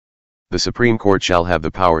office. The Supreme Court shall have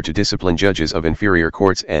the power to discipline judges of inferior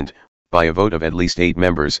courts and, by a vote of at least 8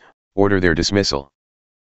 members, order their dismissal.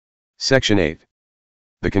 Section 8.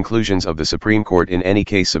 The conclusions of the Supreme Court in any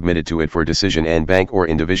case submitted to it for decision en banc or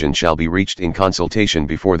in division shall be reached in consultation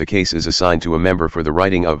before the case is assigned to a member for the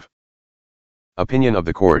writing of opinion of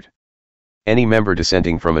the court. Any member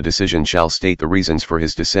dissenting from a decision shall state the reasons for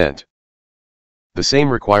his dissent. The same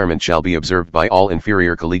requirement shall be observed by all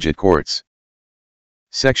inferior collegiate courts.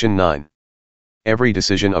 Section 9. Every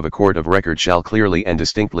decision of a court of record shall clearly and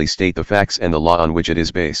distinctly state the facts and the law on which it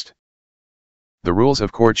is based. The rules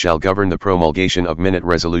of court shall govern the promulgation of minute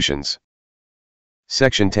resolutions.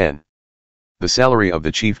 Section 10. The salary of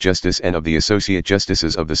the Chief Justice and of the Associate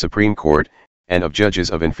Justices of the Supreme Court, and of judges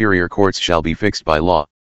of inferior courts shall be fixed by law,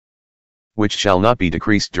 which shall not be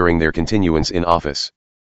decreased during their continuance in office.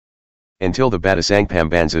 Until the Batasang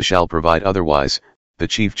Pambansa shall provide otherwise, the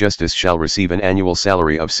Chief Justice shall receive an annual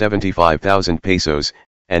salary of 75,000 pesos,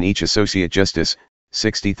 and each Associate Justice,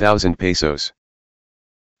 60,000 pesos.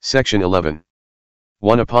 Section 11.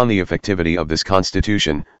 1. Upon the effectivity of this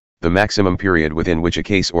Constitution, the maximum period within which a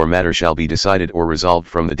case or matter shall be decided or resolved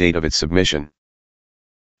from the date of its submission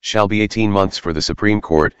shall be 18 months for the Supreme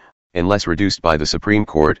Court, unless reduced by the Supreme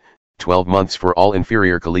Court, 12 months for all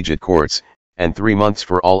inferior collegiate courts, and 3 months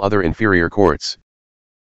for all other inferior courts.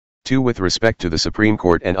 2. With respect to the Supreme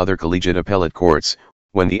Court and other collegiate appellate courts,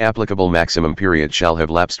 when the applicable maximum period shall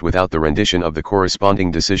have lapsed without the rendition of the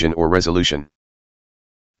corresponding decision or resolution.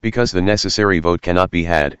 Because the necessary vote cannot be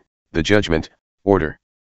had, the judgment, order,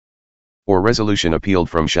 or resolution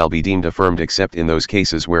appealed from shall be deemed affirmed except in those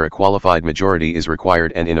cases where a qualified majority is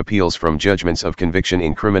required and in appeals from judgments of conviction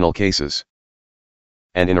in criminal cases.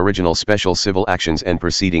 And in original special civil actions and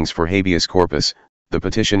proceedings for habeas corpus, the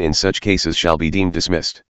petition in such cases shall be deemed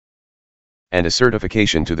dismissed. And a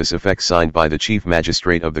certification to this effect signed by the Chief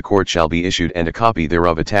Magistrate of the Court shall be issued and a copy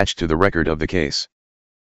thereof attached to the record of the case.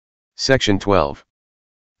 Section 12.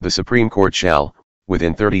 The Supreme Court shall,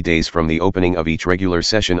 within 30 days from the opening of each regular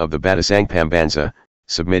session of the Batasang Pambansa,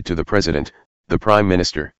 submit to the President, the Prime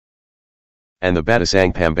Minister, and the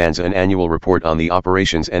Batasang Pambansa an annual report on the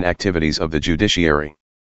operations and activities of the Judiciary.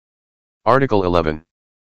 Article 11.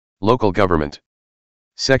 Local Government.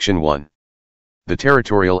 Section 1. The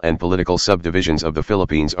territorial and political subdivisions of the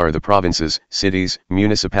Philippines are the provinces, cities,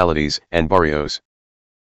 municipalities, and barrios.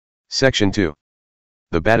 Section 2.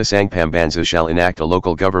 The Batasang Pambansa shall enact a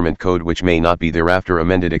local government code which may not be thereafter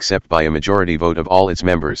amended except by a majority vote of all its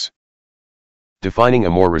members. Defining a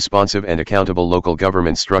more responsive and accountable local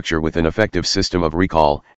government structure with an effective system of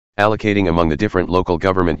recall, allocating among the different local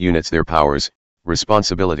government units their powers,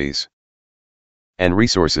 responsibilities, and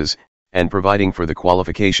resources, and providing for the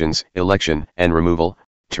qualifications, election and removal,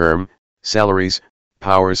 term, salaries,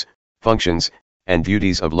 powers, functions, and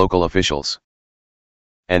duties of local officials,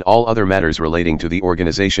 and all other matters relating to the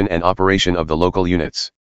organization and operation of the local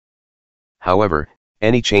units. However,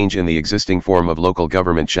 any change in the existing form of local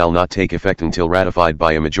government shall not take effect until ratified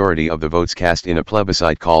by a majority of the votes cast in a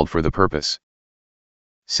plebiscite called for the purpose.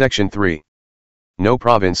 Section 3. No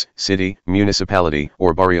province, city, municipality,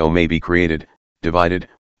 or barrio may be created, divided,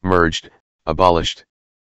 merged, abolished,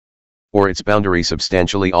 or its boundary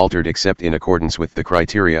substantially altered except in accordance with the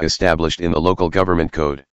criteria established in the local government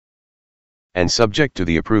code, and subject to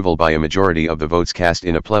the approval by a majority of the votes cast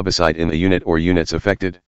in a plebiscite in the unit or units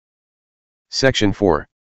affected. Section 4.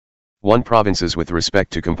 1. Provinces with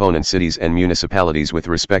respect to component cities and municipalities with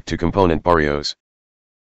respect to component barrios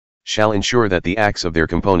shall ensure that the acts of their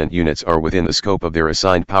component units are within the scope of their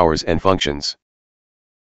assigned powers and functions.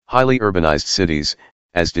 Highly urbanized cities,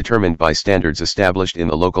 as determined by standards established in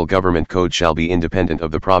the local government code, shall be independent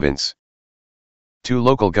of the province. 2.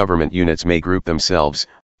 Local government units may group themselves,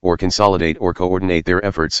 or consolidate or coordinate their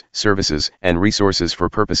efforts, services, and resources for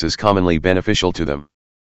purposes commonly beneficial to them.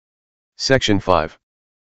 Section 5.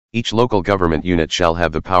 Each local government unit shall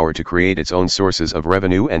have the power to create its own sources of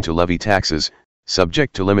revenue and to levy taxes,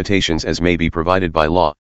 subject to limitations as may be provided by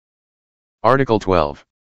law. Article 12.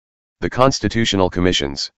 The Constitutional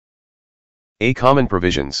Commissions. A. Common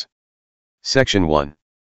Provisions. Section 1.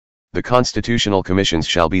 The Constitutional Commissions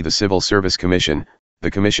shall be the Civil Service Commission,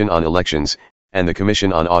 the Commission on Elections, and the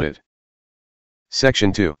Commission on Audit.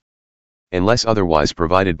 Section 2. Unless otherwise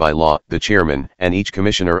provided by law, the chairman and each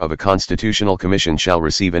commissioner of a constitutional commission shall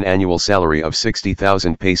receive an annual salary of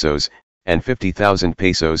 60,000 pesos and 50,000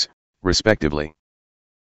 pesos, respectively,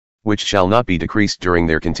 which shall not be decreased during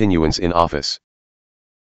their continuance in office.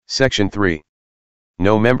 Section 3.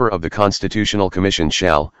 No member of the Constitutional Commission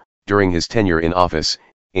shall, during his tenure in office,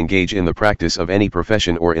 engage in the practice of any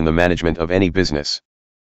profession or in the management of any business,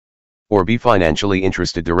 or be financially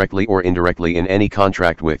interested directly or indirectly in any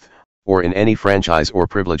contract with, or in any franchise or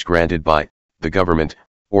privilege granted by, the government,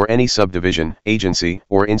 or any subdivision, agency,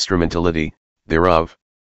 or instrumentality, thereof,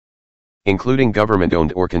 including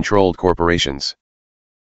government-owned or controlled corporations.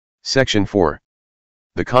 Section 4.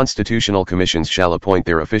 The Constitutional Commissions shall appoint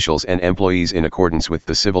their officials and employees in accordance with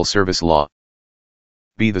the Civil Service Law.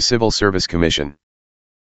 B. The Civil Service Commission.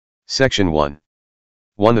 Section 1.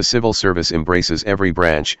 1. The civil service embraces every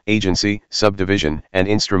branch, agency, subdivision, and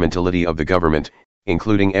instrumentality of the government,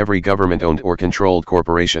 including every government-owned or controlled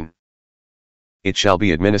corporation. It shall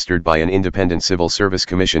be administered by an independent civil service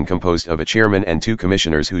commission composed of a chairman and 2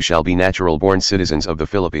 commissioners who shall be natural-born citizens of the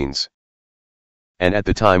Philippines, and at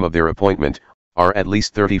the time of their appointment, are at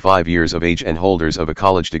least 35 years of age and holders of a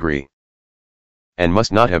college degree, and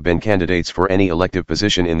must not have been candidates for any elective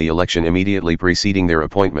position in the election immediately preceding their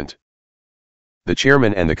appointment. The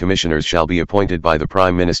chairman and the commissioners shall be appointed by the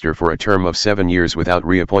Prime Minister for a term of 7 years without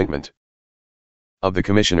reappointment. Of the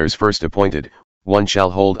commissioners first appointed, one shall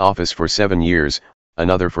hold office for 7 years,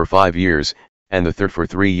 another for 5 years, and the third for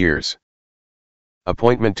 3 years.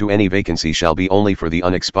 Appointment to any vacancy shall be only for the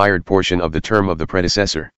unexpired portion of the term of the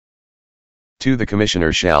predecessor. 2. The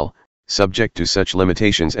commissioners shall, subject to such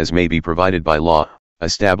limitations as may be provided by law,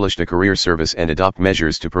 establish a career service and adopt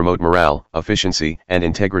measures to promote morale, efficiency, and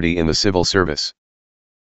integrity in the civil service.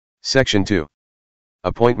 Section 2.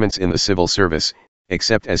 Appointments in the civil service,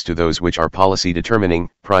 except as to those which are policy determining,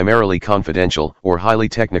 primarily confidential, or highly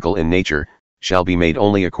technical in nature, shall be made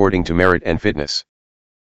only according to merit and fitness,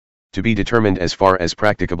 to be determined as far as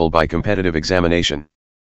practicable by competitive examination.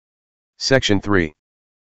 Section 3.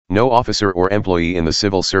 No officer or employee in the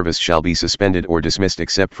civil service shall be suspended or dismissed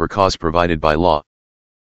except for cause provided by law.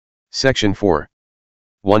 Section 4.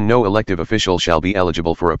 1. No elective official shall be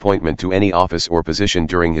eligible for appointment to any office or position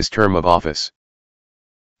during his term of office.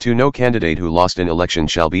 2. No candidate who lost an election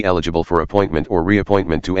shall be eligible for appointment or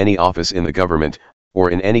reappointment to any office in the government,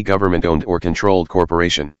 or in any government-owned or controlled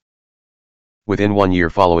corporation, within 1 year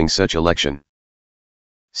following such election.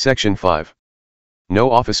 Section 5. No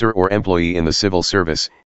officer or employee in the civil service,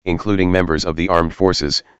 including members of the armed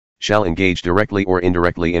forces, shall engage directly or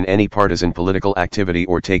indirectly in any partisan political activity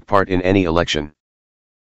or take part in any election,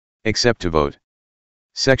 except to vote.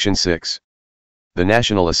 Section 6. The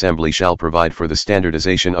National Assembly shall provide for the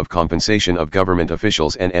standardization of compensation of government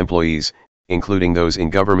officials and employees, including those in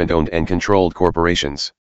government-owned and controlled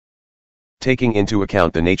corporations, taking into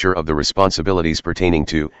account the nature of the responsibilities pertaining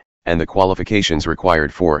to, and the qualifications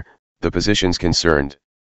required for, the positions concerned.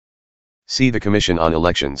 See the Commission on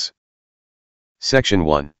Elections. Section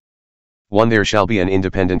 1. 1. There shall be an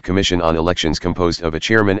independent commission on elections composed of a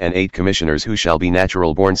chairman and 8 commissioners who shall be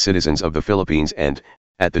natural-born citizens of the Philippines and,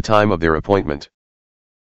 at the time of their appointment,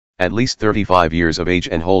 at least 35 years of age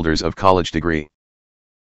and holders of college degree.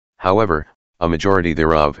 However, a majority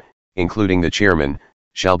thereof, including the chairman,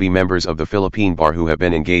 shall be members of the Philippine Bar who have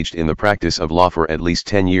been engaged in the practice of law for at least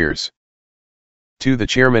 10 years. 2. The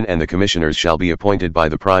chairman and the commissioners shall be appointed by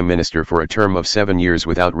the Prime Minister for a term of 7 years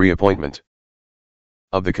without reappointment.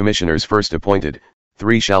 Of the commissioners first appointed,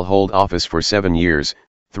 3 shall hold office for 7 years,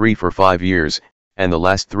 3 for 5 years, and the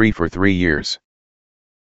last 3 for 3 years.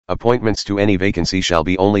 Appointments to any vacancy shall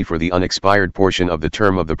be only for the unexpired portion of the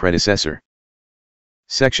term of the predecessor.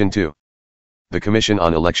 Section 2. The Commission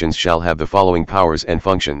on Elections shall have the following powers and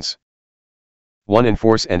functions. 1.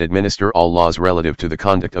 Enforce and administer all laws relative to the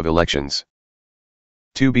conduct of elections.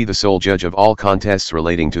 2. Be the sole judge of all contests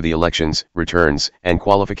relating to the elections, returns, and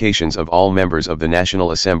qualifications of all members of the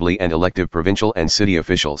National Assembly and elective provincial and city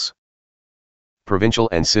officials. Provincial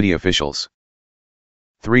and city officials.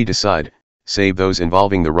 3. Decide, save those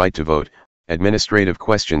involving the right to vote, administrative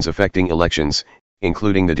questions affecting elections,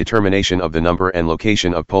 including the determination of the number and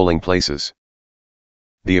location of polling places,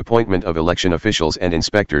 the appointment of election officials and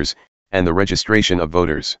inspectors, and the registration of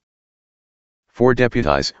voters. 4.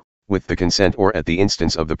 Deputize, with the consent or at the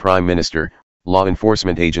instance of the Prime Minister, law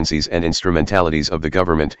enforcement agencies and instrumentalities of the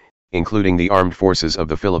government, including the armed forces of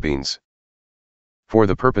the Philippines, for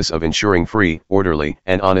the purpose of ensuring free, orderly,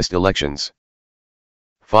 and honest elections.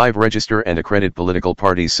 5. Register and accredit political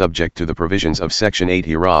parties subject to the provisions of Section 8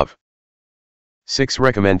 hereof. 6.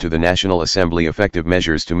 Recommend to the National Assembly effective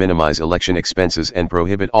measures to minimize election expenses and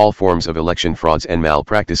prohibit all forms of election frauds and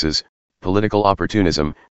malpractices, political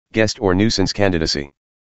opportunism, guest or nuisance candidacy,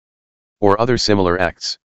 or other similar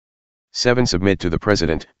acts. 7. Submit to the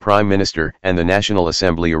President, Prime Minister, and the National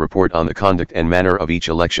Assembly a report on the conduct and manner of each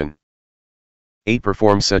election. 8.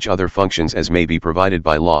 Perform such other functions as may be provided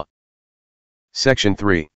by law. Section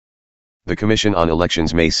 3. The Commission on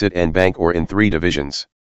Elections may sit en banc or in 3 divisions.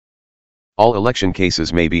 All election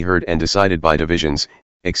cases may be heard and decided by divisions,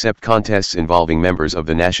 except contests involving members of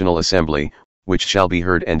the National Assembly, which shall be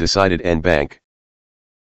heard and decided en banc.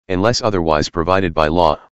 Unless otherwise provided by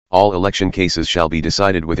law, all election cases shall be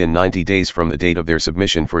decided within 90 days from the date of their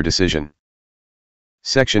submission for decision.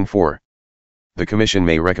 Section 4. The Commission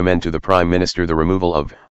may recommend to the Prime Minister the removal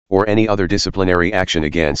of, or any other disciplinary action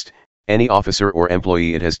against, any officer or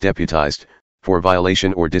employee it has deputized, for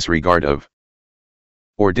violation or disregard of,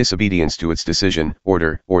 or disobedience to its decision,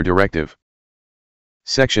 order, or directive.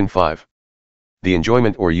 Section 5. The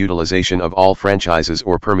enjoyment or utilization of all franchises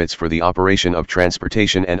or permits for the operation of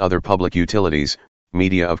transportation and other public utilities,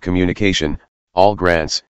 media of communication, all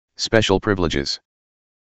grants, special privileges,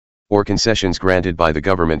 or concessions granted by the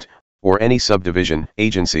government, or any subdivision,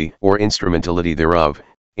 agency, or instrumentality thereof,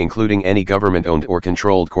 including any government-owned or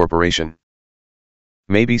controlled corporation,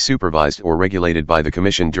 may be supervised or regulated by the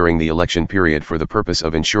Commission during the election period for the purpose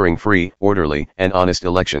of ensuring free, orderly, and honest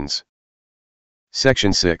elections.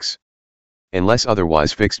 Section 6. Unless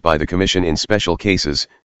otherwise fixed by the Commission in special cases,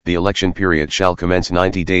 the election period shall commence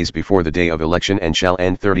 90 days before the day of election and shall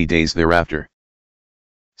end 30 days thereafter.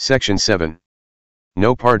 Section 7.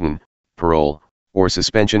 No pardon, parole, or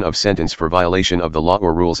suspension of sentence for violation of the law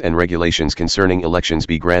or rules and regulations concerning elections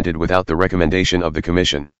be granted without the recommendation of the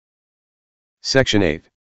Commission. Section 8.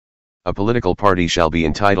 A political party shall be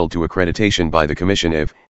entitled to accreditation by the Commission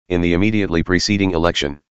if, in the immediately preceding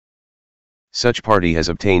election, such party has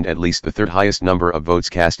obtained at least the third highest number of votes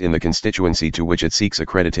cast in the constituency to which it seeks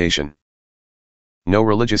accreditation. No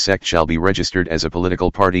religious sect shall be registered as a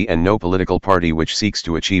political party, and no political party which seeks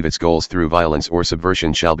to achieve its goals through violence or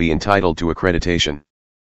subversion shall be entitled to accreditation.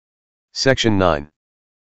 Section 9.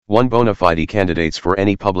 1. Bona fide candidates for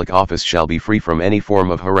any public office shall be free from any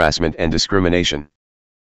form of harassment and discrimination.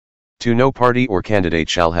 2. No party or candidate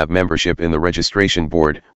shall have membership in the Registration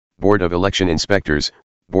Board, Board of Election Inspectors,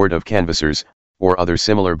 Board of Canvassers, or other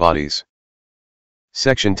similar bodies.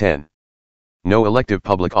 Section 10. No elective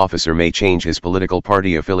public officer may change his political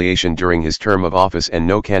party affiliation during his term of office, and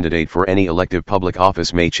no candidate for any elective public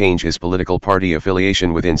office may change his political party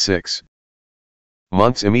affiliation within 6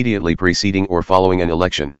 months immediately preceding or following an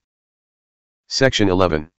election. Section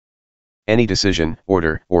 11. Any decision,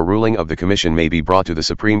 order, or ruling of the Commission may be brought to the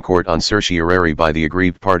Supreme Court on certiorari by the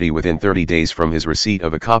aggrieved party within 30 days from his receipt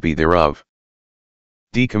of a copy thereof.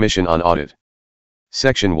 D. Commission on Audit.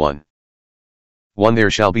 Section 1. 1.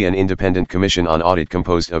 There shall be an independent commission on audit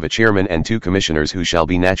composed of a chairman and 2 commissioners who shall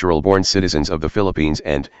be natural-born citizens of the Philippines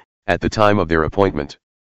and, at the time of their appointment,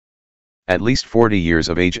 at least 40 years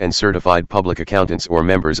of age and certified public accountants or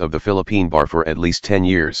members of the Philippine Bar for at least 10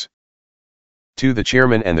 years. 2. The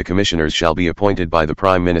chairman and the commissioners shall be appointed by the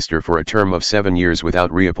Prime Minister for a term of 7 years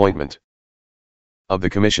without reappointment. Of the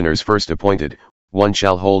commissioners first appointed, 1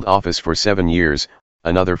 shall hold office for 7 years,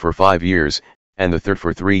 another for 5 years, and the third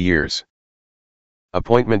for 3 years.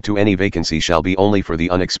 Appointment to any vacancy shall be only for the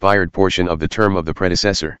unexpired portion of the term of the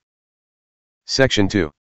predecessor. Section 2.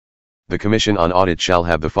 The Commission on Audit shall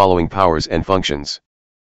have the following powers and functions.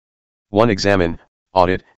 1. Examine,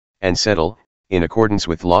 audit, and settle, in accordance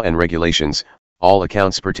with law and regulations, all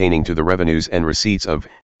accounts pertaining to the revenues and receipts of,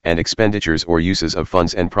 and expenditures or uses of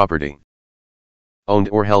funds and property owned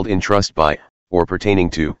or held in trust by, or pertaining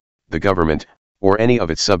to, the government, or any of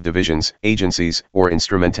its subdivisions, agencies, or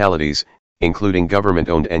instrumentalities, including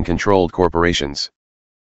government-owned and controlled corporations.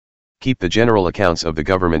 Keep the general accounts of the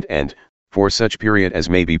government and, for such period as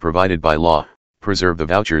may be provided by law, preserve the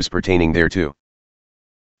vouchers pertaining thereto,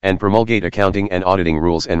 and promulgate accounting and auditing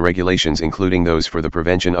rules and regulations, including those for the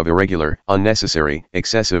prevention of irregular, unnecessary,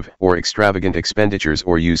 excessive, or extravagant expenditures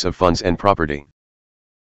or use of funds and property.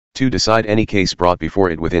 2. Decide any case brought before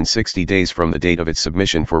it within 60 days from the date of its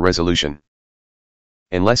submission for resolution.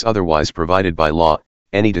 Unless otherwise provided by law,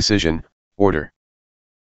 any decision, order,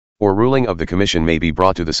 or ruling of the Commission may be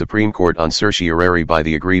brought to the Supreme Court on certiorari by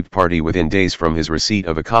the aggrieved party within days from his receipt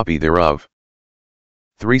of a copy thereof.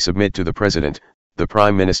 3. Submit to the President, the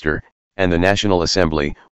Prime Minister, and the National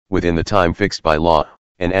Assembly, within the time fixed by law,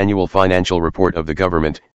 an annual financial report of the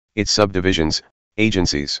government, its subdivisions,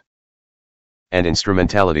 agencies, and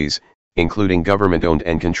instrumentalities, including government-owned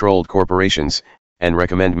and controlled corporations, and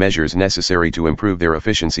recommend measures necessary to improve their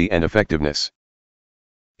efficiency and effectiveness.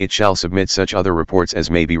 It shall submit such other reports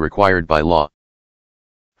as may be required by law.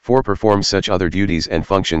 4. Perform such other duties and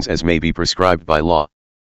functions as may be prescribed by law.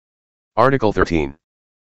 Article 13.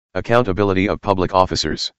 Accountability of public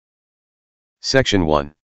officers. Section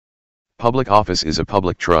 1. Public office is a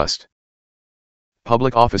public trust.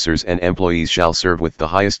 Public officers and employees shall serve with the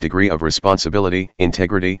highest degree of responsibility,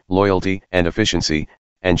 integrity, loyalty, and efficiency,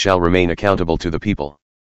 and shall remain accountable to the people.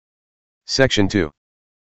 Section 2.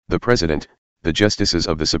 The President, the Justices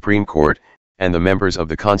of the Supreme Court, and the members of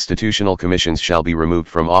the Constitutional Commissions shall be removed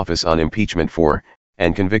from office on impeachment for,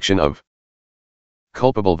 and conviction of,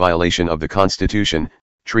 culpable violation of the Constitution,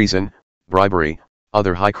 treason, bribery,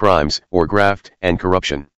 other high crimes, or graft and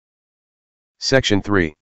corruption. Section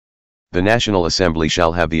 3. The National Assembly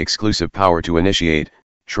shall have the exclusive power to initiate,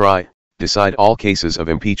 try, decide all cases of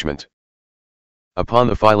impeachment. Upon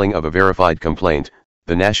the filing of a verified complaint,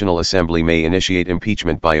 the National Assembly may initiate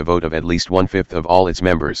impeachment by a vote of at least 1/5 of all its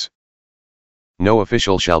members. No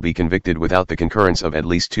official shall be convicted without the concurrence of at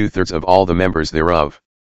least 2/3 of all the members thereof.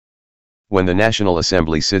 When the National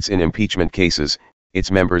Assembly sits in impeachment cases,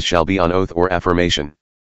 its members shall be on oath or affirmation.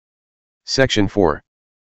 Section 4.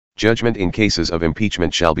 Judgment in cases of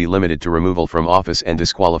impeachment shall be limited to removal from office and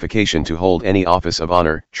disqualification to hold any office of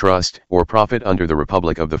honor, trust, or profit under the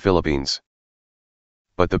Republic of the Philippines.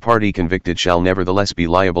 But the party convicted shall nevertheless be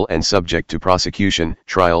liable and subject to prosecution,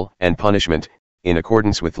 trial, and punishment, in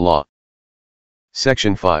accordance with law.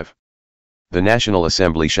 Section 5. The National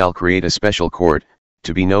Assembly shall create a special court,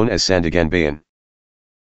 to be known as Sandiganbayan,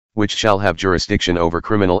 which shall have jurisdiction over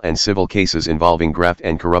criminal and civil cases involving graft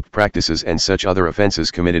and corrupt practices and such other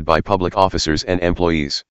offenses committed by public officers and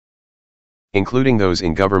employees, including those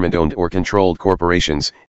in government-owned or controlled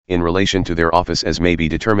corporations, in relation to their office as may be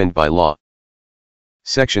determined by law.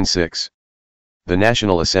 Section 6. The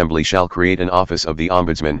National Assembly shall create an office of the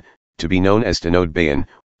Ombudsman, to be known as Tanod-Bayan,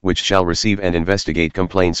 which shall receive and investigate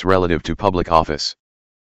complaints relative to public office,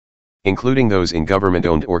 including those in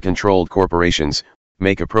government-owned or controlled corporations,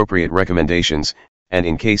 make appropriate recommendations, and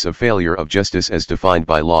in case of failure of justice as defined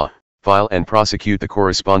by law, file and prosecute the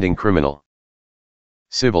corresponding criminal,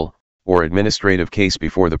 civil, or administrative case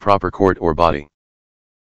before the proper court or body.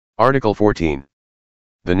 Article 14.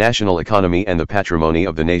 The national economy and the patrimony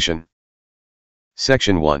of the nation.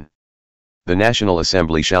 Section 1. The National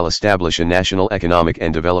Assembly shall establish a National Economic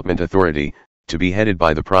and Development Authority, to be headed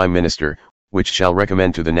by the Prime Minister, which shall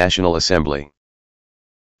recommend to the National Assembly,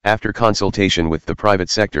 after consultation with the private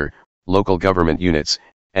sector, local government units,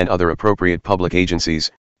 and other appropriate public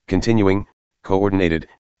agencies, continuing, coordinated,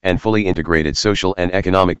 and fully integrated social and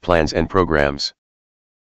economic plans and programs.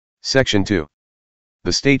 Section 2.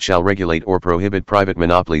 The state shall regulate or prohibit private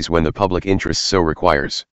monopolies when the public interest so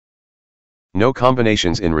requires. No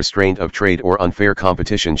combinations in restraint of trade or unfair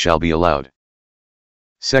competition shall be allowed.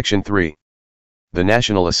 Section 3. The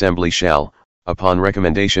National Assembly shall, upon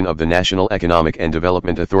recommendation of the National Economic and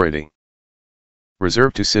Development Authority,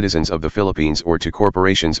 reserve to citizens of the Philippines or to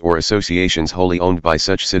corporations or associations wholly owned by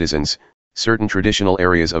such citizens, certain traditional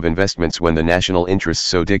areas of investments when the national interest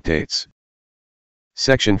so dictates.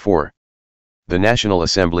 Section 4. The National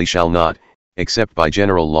Assembly shall not, except by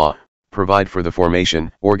general law, provide for the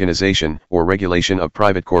formation, organization, or regulation of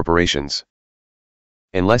private corporations,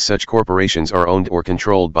 unless such corporations are owned or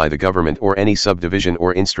controlled by the government or any subdivision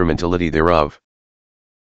or instrumentality thereof.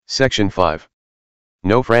 Section 5.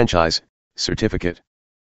 No franchise, certificate,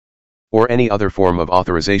 or any other form of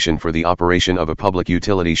authorization for the operation of a public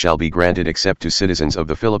utility shall be granted except to citizens of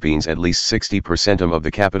the Philippines at least 60% of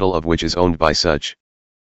the capital of which is owned by such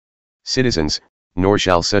citizens, nor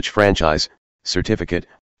shall such franchise, certificate,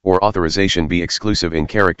 or authorization be exclusive in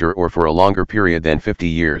character or for a longer period than 50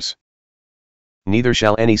 years. Neither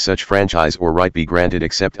shall any such franchise or right be granted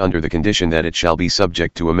except under the condition that it shall be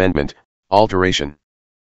subject to amendment, alteration,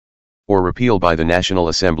 or repeal by the National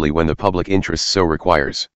Assembly when the public interest so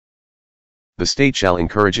requires. The state shall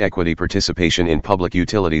encourage equity participation in public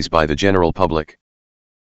utilities by the general public.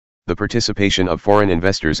 The participation of foreign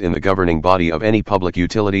investors in the governing body of any public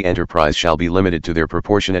utility enterprise shall be limited to their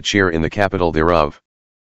proportionate share in the capital thereof.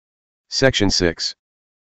 Section 6.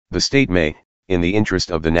 The state may, in the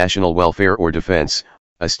interest of the national welfare or defense,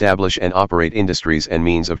 establish and operate industries and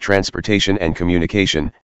means of transportation and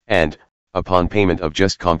communication, and, upon payment of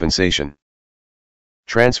just compensation,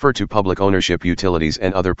 transfer to public ownership utilities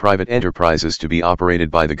and other private enterprises to be operated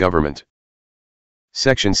by the government.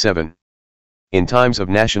 Section 7. In times of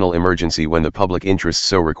national emergency when the public interest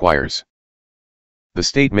so requires, the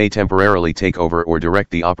state may temporarily take over or direct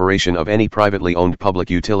the operation of any privately owned public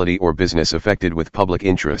utility or business affected with public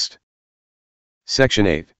interest. Section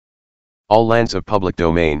 8. All lands of public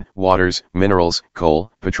domain, waters, minerals,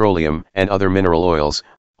 coal, petroleum, and other mineral oils,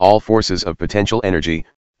 all sources of potential energy,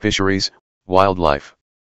 fisheries, wildlife,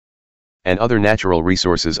 and other natural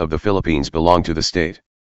resources of the Philippines belong to the state.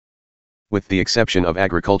 With the exception of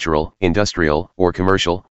agricultural, industrial, or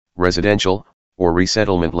commercial, residential, or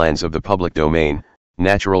resettlement lands of the public domain,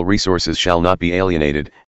 natural resources shall not be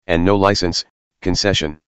alienated, and no license,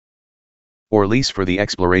 concession, or lease for the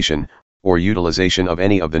exploration, or utilization of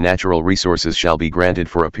any of the natural resources shall be granted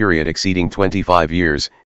for a period exceeding 25 years,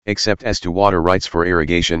 except as to water rights for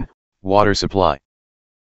irrigation, water supply,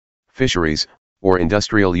 fisheries, or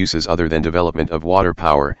industrial uses other than development of water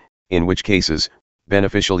power, in which cases,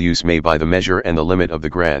 beneficial use may by the measure and the limit of the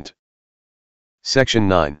grant. Section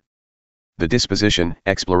 9. The disposition,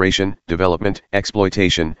 exploration, development,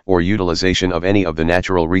 exploitation, or utilization of any of the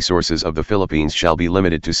natural resources of the Philippines shall be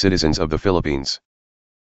limited to citizens of the Philippines,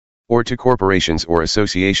 or to corporations or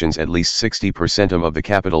associations at least 60% of the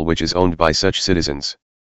capital which is owned by such citizens.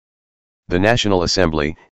 The National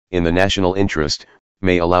Assembly, in the national interest,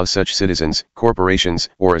 may allow such citizens, corporations,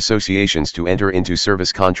 or associations to enter into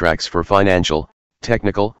service contracts for financial,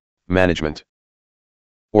 technical, management,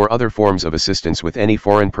 or other forms of assistance with any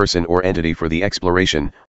foreign person or entity for the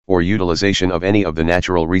exploration, or utilization of any of the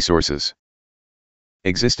natural resources.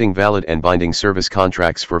 Existing valid and binding service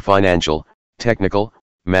contracts for financial, technical,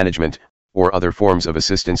 management, or other forms of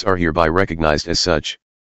assistance are hereby recognized as such.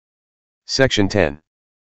 Section 10.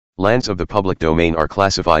 Lands of the public domain are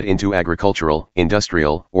classified into agricultural,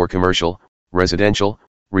 industrial, or commercial, residential,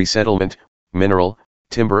 resettlement, mineral,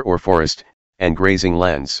 timber or forest, and grazing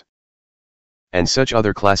lands, and such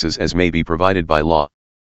other classes as may be provided by law.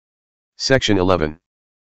 Section 11.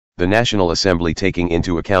 The National Assembly, taking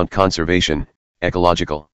into account conservation,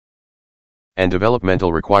 ecological, and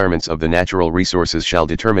developmental requirements of the natural resources, shall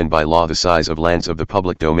determine by law the size of lands of the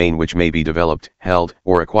public domain which may be developed, held,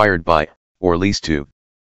 or acquired by, or leased to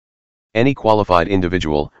any qualified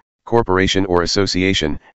individual, corporation or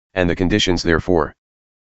association, and the conditions therefor.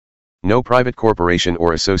 No private corporation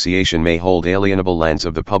or association may hold alienable lands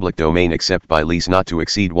of the public domain except by lease not to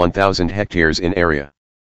exceed 1,000 hectares in area.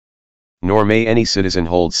 Nor may any citizen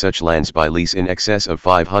hold such lands by lease in excess of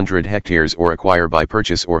 500 hectares or acquire by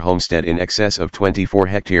purchase or homestead in excess of 24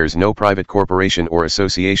 hectares. No private corporation or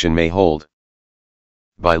association may hold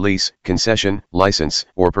by lease, concession, license,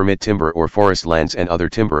 or permit timber or forest lands and other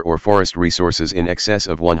timber or forest resources in excess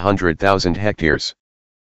of 100,000 hectares.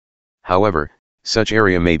 However, such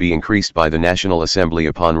area may be increased by the National Assembly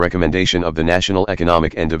upon recommendation of the National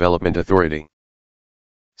Economic and Development Authority.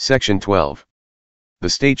 Section 12. The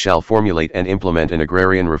state shall formulate and implement an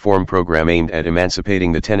agrarian reform program aimed at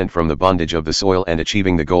emancipating the tenant from the bondage of the soil and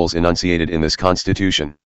achieving the goals enunciated in this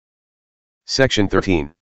Constitution. Section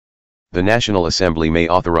 13. The National Assembly may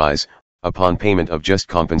authorize, upon payment of just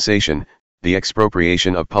compensation, the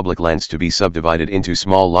expropriation of public lands to be subdivided into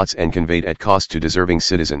small lots and conveyed at cost to deserving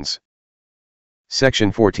citizens.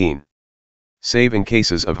 Section 14. Save in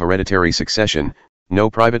cases of hereditary succession, no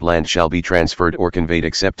private land shall be transferred or conveyed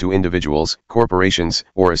except to individuals, corporations,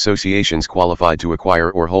 or associations qualified to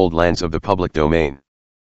acquire or hold lands of the public domain.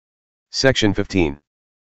 Section 15.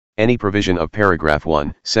 Any provision of paragraph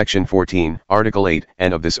 1, section 14, article 8,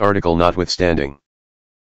 and of this article notwithstanding,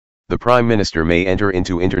 the Prime Minister may enter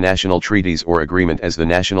into international treaties or agreement as the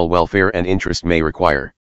national welfare and interest may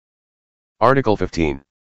require. Article 15.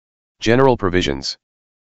 General Provisions.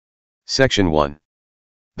 Section 1.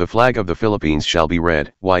 The flag of the Philippines shall be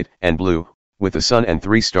red, white, and blue, with the sun and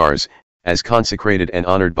 3 stars, as consecrated and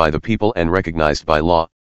honored by the people and recognized by law.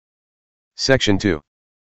 Section 2.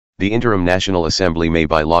 The Interim National Assembly may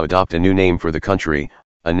by law adopt a new name for the country,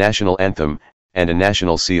 a national anthem, and a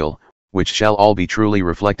national seal, which shall all be truly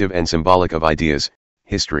reflective and symbolic of ideas,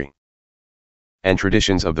 history, and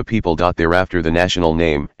traditions of the people. Thereafter the national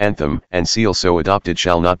name, anthem, and seal so adopted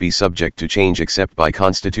shall not be subject to change except by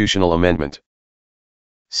constitutional amendment.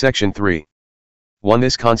 Section 3. 1.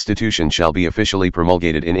 This Constitution shall be officially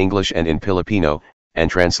promulgated in English and in Filipino,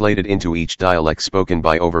 and translated into each dialect spoken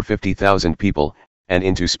by over 50,000 people, and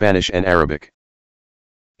into Spanish and Arabic.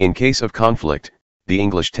 In case of conflict, the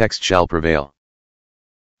English text shall prevail.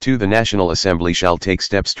 2. The National Assembly shall take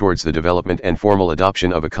steps towards the development and formal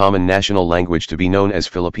adoption of a common national language to be known as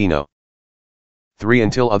Filipino. 3.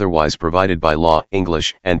 Until otherwise provided by law,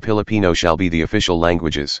 English and Filipino shall be the official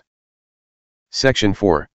languages. Section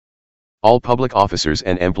 4. All public officers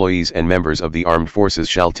and employees and members of the armed forces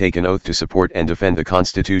shall take an oath to support and defend the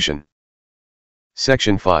Constitution.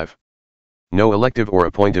 Section 5. No elective or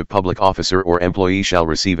appointive public officer or employee shall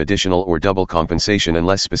receive additional or double compensation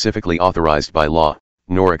unless specifically authorized by law,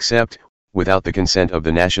 nor accept, without the consent of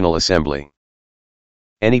the National Assembly,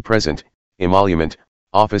 any present, emolument,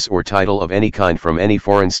 office or title of any kind from any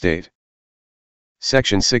foreign state.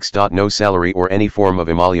 Section 6. No salary or any form of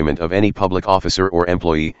emolument of any public officer or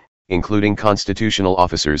employee, including constitutional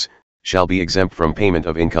officers, shall be exempt from payment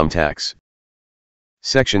of income tax.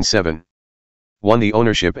 Section 7. 1. The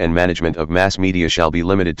ownership and management of mass media shall be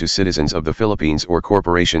limited to citizens of the Philippines or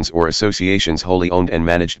corporations or associations wholly owned and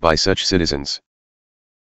managed by such citizens.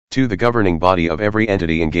 2. The governing body of every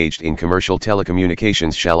entity engaged in commercial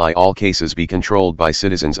telecommunications shall in all cases be controlled by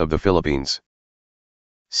citizens of the Philippines.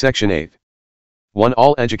 Section 8. 1.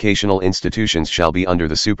 All educational institutions shall be under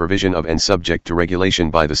the supervision of and subject to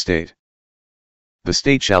regulation by the state. The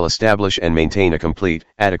state shall establish and maintain a complete,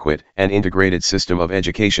 adequate, and integrated system of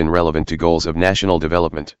education relevant to goals of national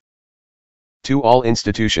development. 2. All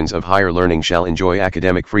institutions of higher learning shall enjoy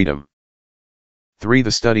academic freedom. 3.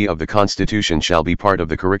 The study of the Constitution shall be part of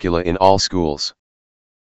the curricula in all schools.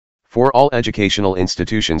 4. All educational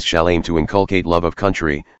institutions shall aim to inculcate love of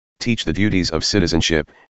country, teach the duties of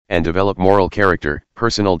citizenship, and develop moral character,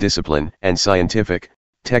 personal discipline, and scientific,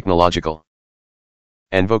 technological,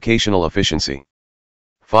 and vocational efficiency.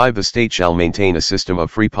 5. The state shall maintain a system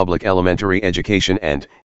of free public elementary education and,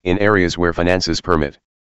 in areas where finances permit,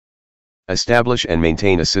 establish and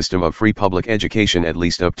maintain a system of free public education at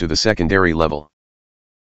least up to the secondary level.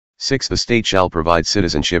 6. The state shall provide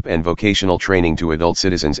citizenship and vocational training to adult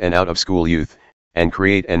citizens and out-of-school youth, and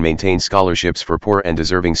create and maintain scholarships for poor and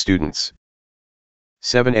deserving students.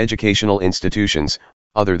 7. Educational institutions,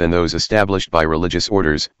 other than those established by religious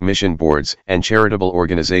orders, mission boards, and charitable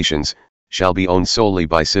organizations, shall be owned solely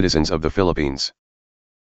by citizens of the Philippines,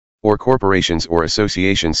 or corporations or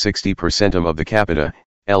associations 60% of the capita,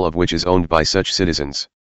 L of which is owned by such citizens.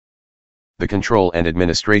 The control and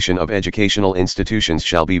administration of educational institutions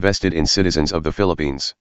shall be vested in citizens of the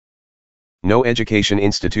Philippines. No education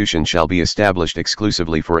institution shall be established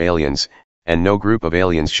exclusively for aliens, and no group of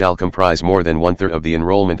aliens shall comprise more than 1/3 of the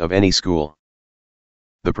enrollment of any school.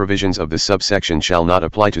 The provisions of this subsection shall not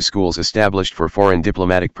apply to schools established for foreign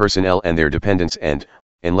diplomatic personnel and their dependents and,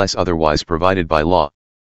 unless otherwise provided by law,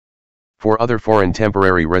 for other foreign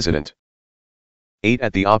temporary resident. 8.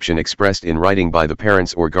 At the option expressed in writing by the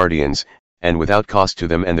parents or guardians, and without cost to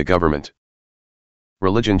them and the government.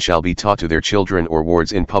 Religion shall be taught to their children or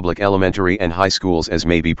wards in public elementary and high schools as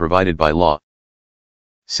may be provided by law.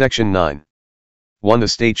 Section 9. 1. The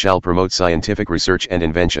state shall promote scientific research and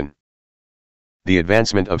invention. The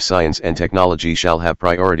advancement of science and technology shall have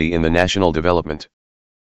priority in the national development.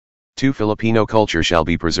 2. Filipino culture shall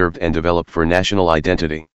be preserved and developed for national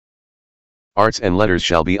identity. Arts and letters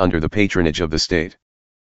shall be under the patronage of the state.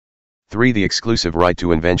 3. The exclusive right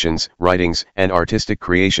to inventions, writings, and artistic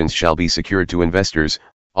creations shall be secured to investors,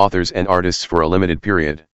 authors and artists for a limited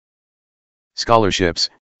period. Scholarships,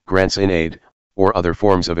 grants in aid, or other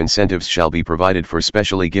forms of incentives shall be provided for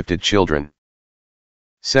specially gifted children.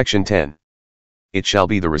 Section 10. It shall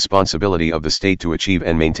be the responsibility of the state to achieve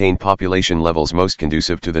and maintain population levels most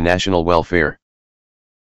conducive to the national welfare.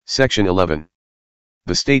 Section 11.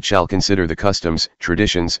 The state shall consider the customs,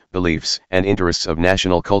 traditions, beliefs, and interests of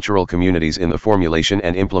national cultural communities in the formulation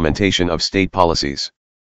and implementation of state policies.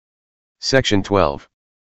 Section 12.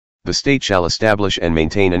 The state shall establish and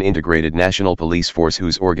maintain an integrated national police force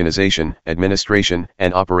whose organization, administration,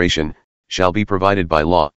 and operation shall be provided by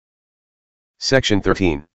law. Section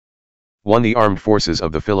 13. 1. The armed forces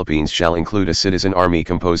of the Philippines shall include a citizen army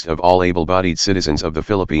composed of all able-bodied citizens of the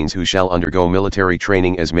Philippines who shall undergo military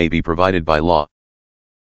training as may be provided by law.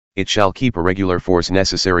 It shall keep a regular force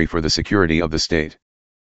necessary for the security of the state.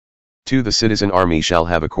 2. The citizen army shall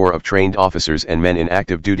have a corps of trained officers and men in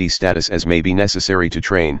active duty status as may be necessary to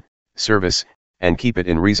train, service, and keep it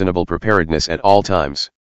in reasonable preparedness at all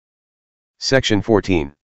times. Section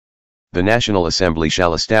 14. The National Assembly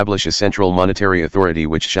shall establish a central monetary authority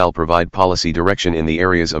which shall provide policy direction in the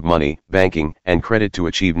areas of money, banking, and credit to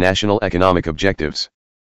achieve national economic objectives.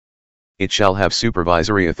 It shall have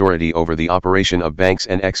supervisory authority over the operation of banks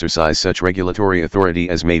and exercise such regulatory authority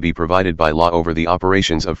as may be provided by law over the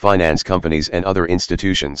operations of finance companies and other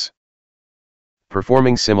institutions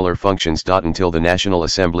performing similar functions. Until the National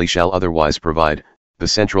Assembly shall otherwise provide, the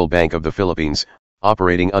Central Bank of the Philippines,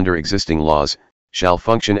 operating under existing laws, shall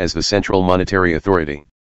function as the central monetary authority.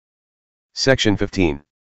 Section 15.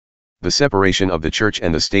 The separation of the church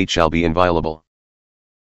and the state shall be inviolable.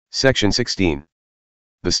 Section 16.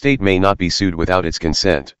 The state may not be sued without its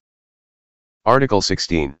consent. Article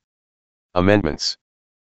 16. Amendments.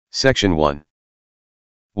 Section 1.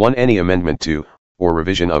 1. Any amendment to, or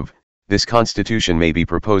revision of, this Constitution may be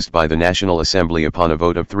proposed by the National Assembly upon a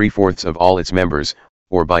vote of 3/4 of all its members,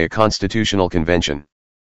 or by a constitutional convention.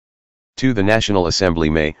 2. The National Assembly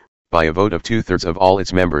may, by a vote of 2/3 of all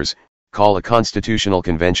its members, call a constitutional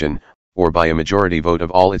convention, or by a majority vote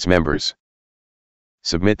of all its members,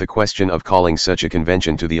 submit the question of calling such a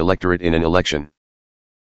convention to the electorate in an election.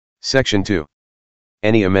 Section 2.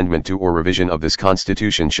 Any amendment to or revision of this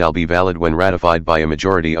Constitution shall be valid when ratified by a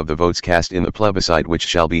majority of the votes cast in the plebiscite, which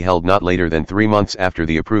shall be held not later than 3 months after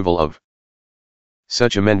the approval of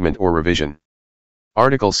such amendment or revision.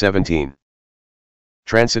 Article 17.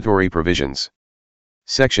 Transitory provisions.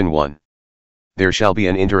 Section 1. There shall be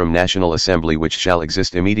an interim National Assembly which shall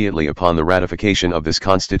exist immediately upon the ratification of this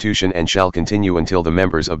Constitution and shall continue until the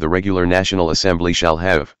members of the regular National Assembly shall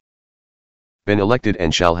have been elected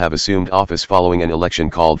and shall have assumed office following an election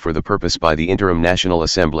called for the purpose by the interim National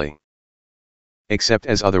Assembly. Except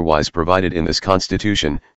as otherwise provided in this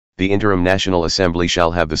Constitution, the interim National Assembly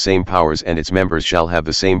shall have the same powers and its members shall have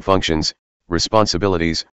the same functions,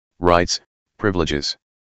 responsibilities, rights, privileges,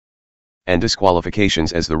 and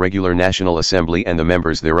disqualifications as the regular National Assembly and the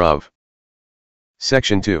members thereof.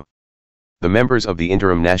 Section 2. The members of the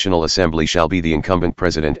interim National Assembly shall be the incumbent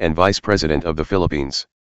President and Vice President of the Philippines.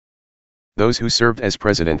 Those who served as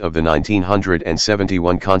President of the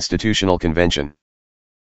 1971 Constitutional Convention.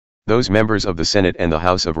 Those members of the Senate and the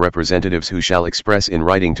House of Representatives who shall express in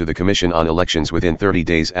writing to the Commission on Elections within 30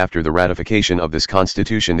 days after the ratification of this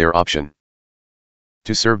Constitution their option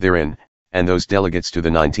to serve therein, and those delegates to the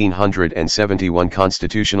 1971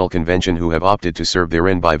 Constitutional Convention who have opted to serve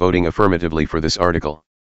therein by voting affirmatively for this article.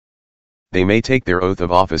 They may take their oath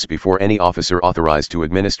of office before any officer authorized to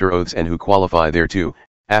administer oaths and who qualify thereto,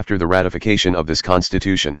 after the ratification of this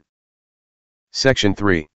Constitution. Section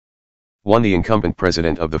 3. 1. The incumbent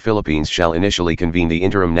President of the Philippines shall initially convene the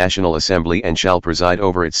interim National Assembly and shall preside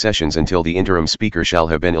over its sessions until the interim Speaker shall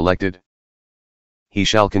have been elected. He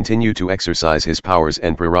shall continue to exercise his powers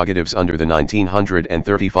and prerogatives under the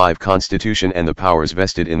 1935 Constitution and the powers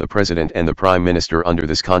vested in the President and the Prime Minister under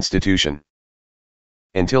this Constitution,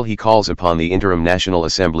 until he calls upon the interim National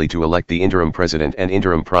Assembly to elect the interim President and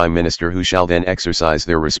interim Prime Minister, who shall then exercise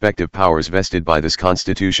their respective powers vested by this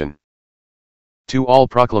Constitution. 2. All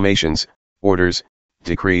proclamations, orders,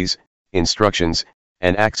 decrees, instructions,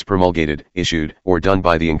 and acts promulgated, issued, or done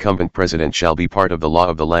by the incumbent President shall be part of the law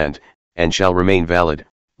of the land, and shall remain valid,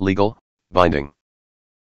 legal, binding,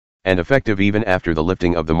 and effective even after the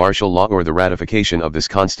lifting of the martial law or the ratification of this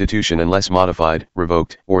Constitution, unless modified,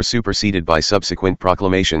 revoked, or superseded by subsequent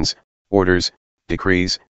proclamations, orders,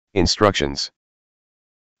 decrees, instructions,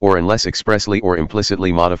 or unless expressly or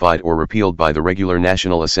implicitly modified or repealed by the regular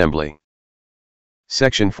National Assembly.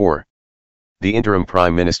 Section 4. The interim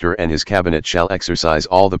Prime Minister and his cabinet shall exercise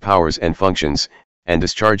all the powers and functions, and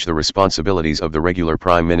discharge the responsibilities of the regular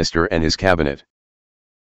Prime Minister and his cabinet,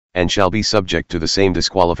 and shall be subject to the same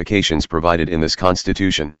disqualifications provided in this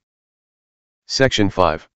Constitution. Section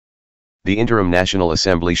 5. The interim National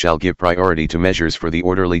Assembly shall give priority to measures for the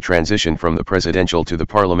orderly transition from the presidential to the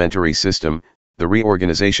parliamentary system, the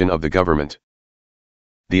reorganization of the government,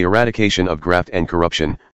 the eradication of graft and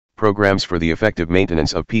corruption, programs for the effective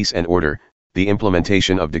maintenance of peace and order, the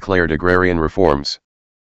implementation of declared agrarian reforms,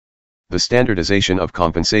 the standardization of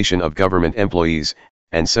compensation of government employees,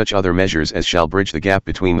 and such other measures as shall bridge the gap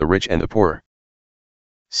between the rich and the poor.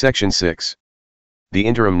 Section 6. The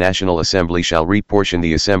interim National Assembly shall reportion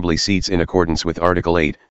the Assembly seats in accordance with Article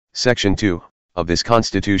 8, Section 2, of this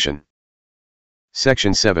Constitution.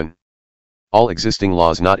 Section 7. All existing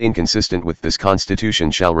laws not inconsistent with this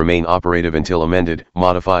Constitution shall remain operative until amended,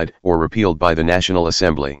 modified, or repealed by the National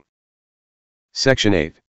Assembly. Section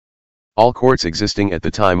 8. All courts existing at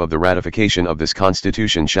the time of the ratification of this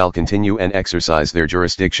Constitution shall continue and exercise their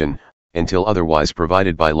jurisdiction, until otherwise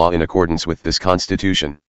provided by law in accordance with this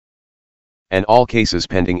Constitution. And all cases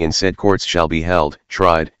pending in said courts shall be held,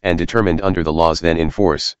 tried, and determined under the laws then in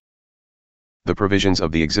force. The provisions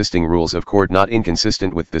of the existing rules of court not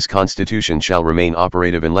inconsistent with this Constitution shall remain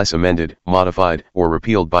operative unless amended, modified, or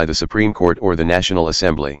repealed by the Supreme Court or the National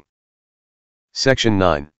Assembly. Section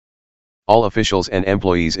 9. All officials and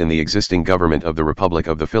employees in the existing government of the Republic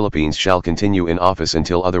of the Philippines shall continue in office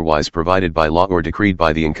until otherwise provided by law or decreed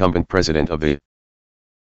by the incumbent President of the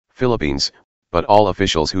Philippines, but all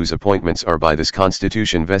officials whose appointments are by this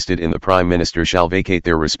Constitution vested in the Prime Minister shall vacate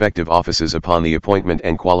their respective offices upon the appointment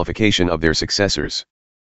and qualification of their successors.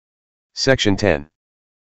 Section 10.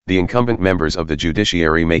 The incumbent members of the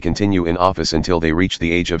Judiciary may continue in office until they reach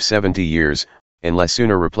the age of 70 years, unless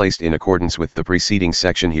sooner replaced in accordance with the preceding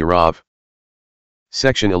section hereof.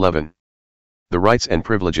 Section 11. The rights and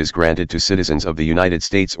privileges granted to citizens of the United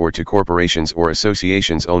States or to corporations or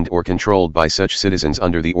associations owned or controlled by such citizens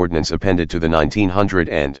under the ordinance appended to the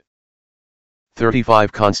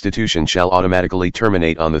 1935 Constitution shall automatically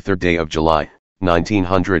terminate on the 3rd day of July,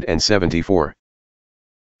 1974.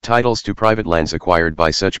 Titles to private lands acquired by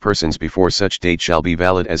such persons before such date shall be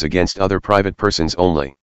valid as against other private persons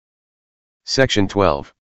only. Section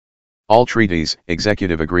 12. All treaties,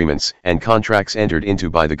 executive agreements, and contracts entered into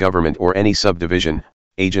by the government or any subdivision,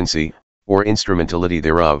 agency, or instrumentality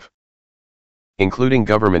thereof, including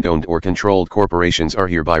government-owned or controlled corporations, are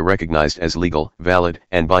hereby recognized as legal, valid,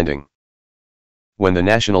 and binding. When the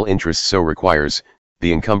national interest so requires,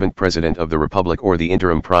 the incumbent President of the Republic or the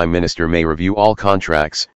interim Prime Minister may review all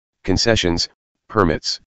contracts, concessions,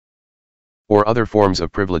 permits, or other forms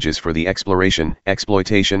of privileges for the exploration,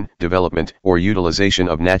 exploitation, development, or utilization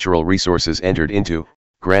of natural resources entered into,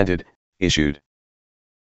 granted, issued,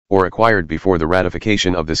 or acquired before the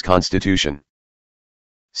ratification of this Constitution.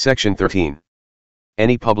 Section 13.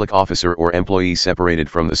 Any public officer or employee separated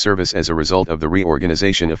from the service as a result of the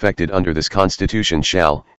reorganization effected under this Constitution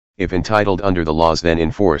shall, if entitled under the laws then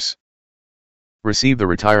in force, receive the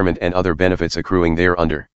retirement and other benefits accruing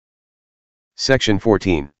thereunder. Section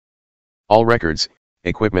 14. All records,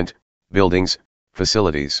 equipment, buildings,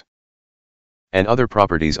 facilities, and other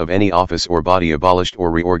properties of any office or body abolished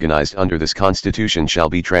or reorganized under this Constitution shall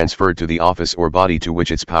be transferred to the office or body to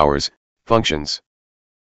which its powers, functions,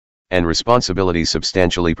 and responsibilities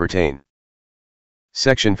substantially pertain.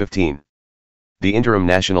 Section 15. The Interim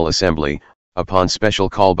National Assembly, upon special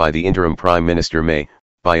call by the interim Prime Minister, may,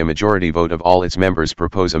 by a majority vote of all its members,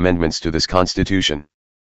 propose amendments to this Constitution.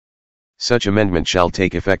 Such amendment shall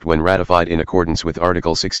take effect when ratified in accordance with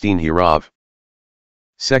Article 16 hereof.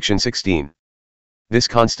 Section 16. This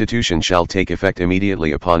Constitution shall take effect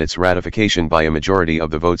immediately upon its ratification by a majority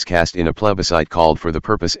of the votes cast in a plebiscite called for the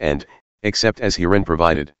purpose and, except as herein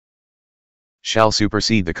provided, shall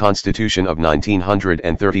supersede the Constitution of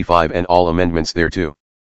 1935 and all amendments thereto.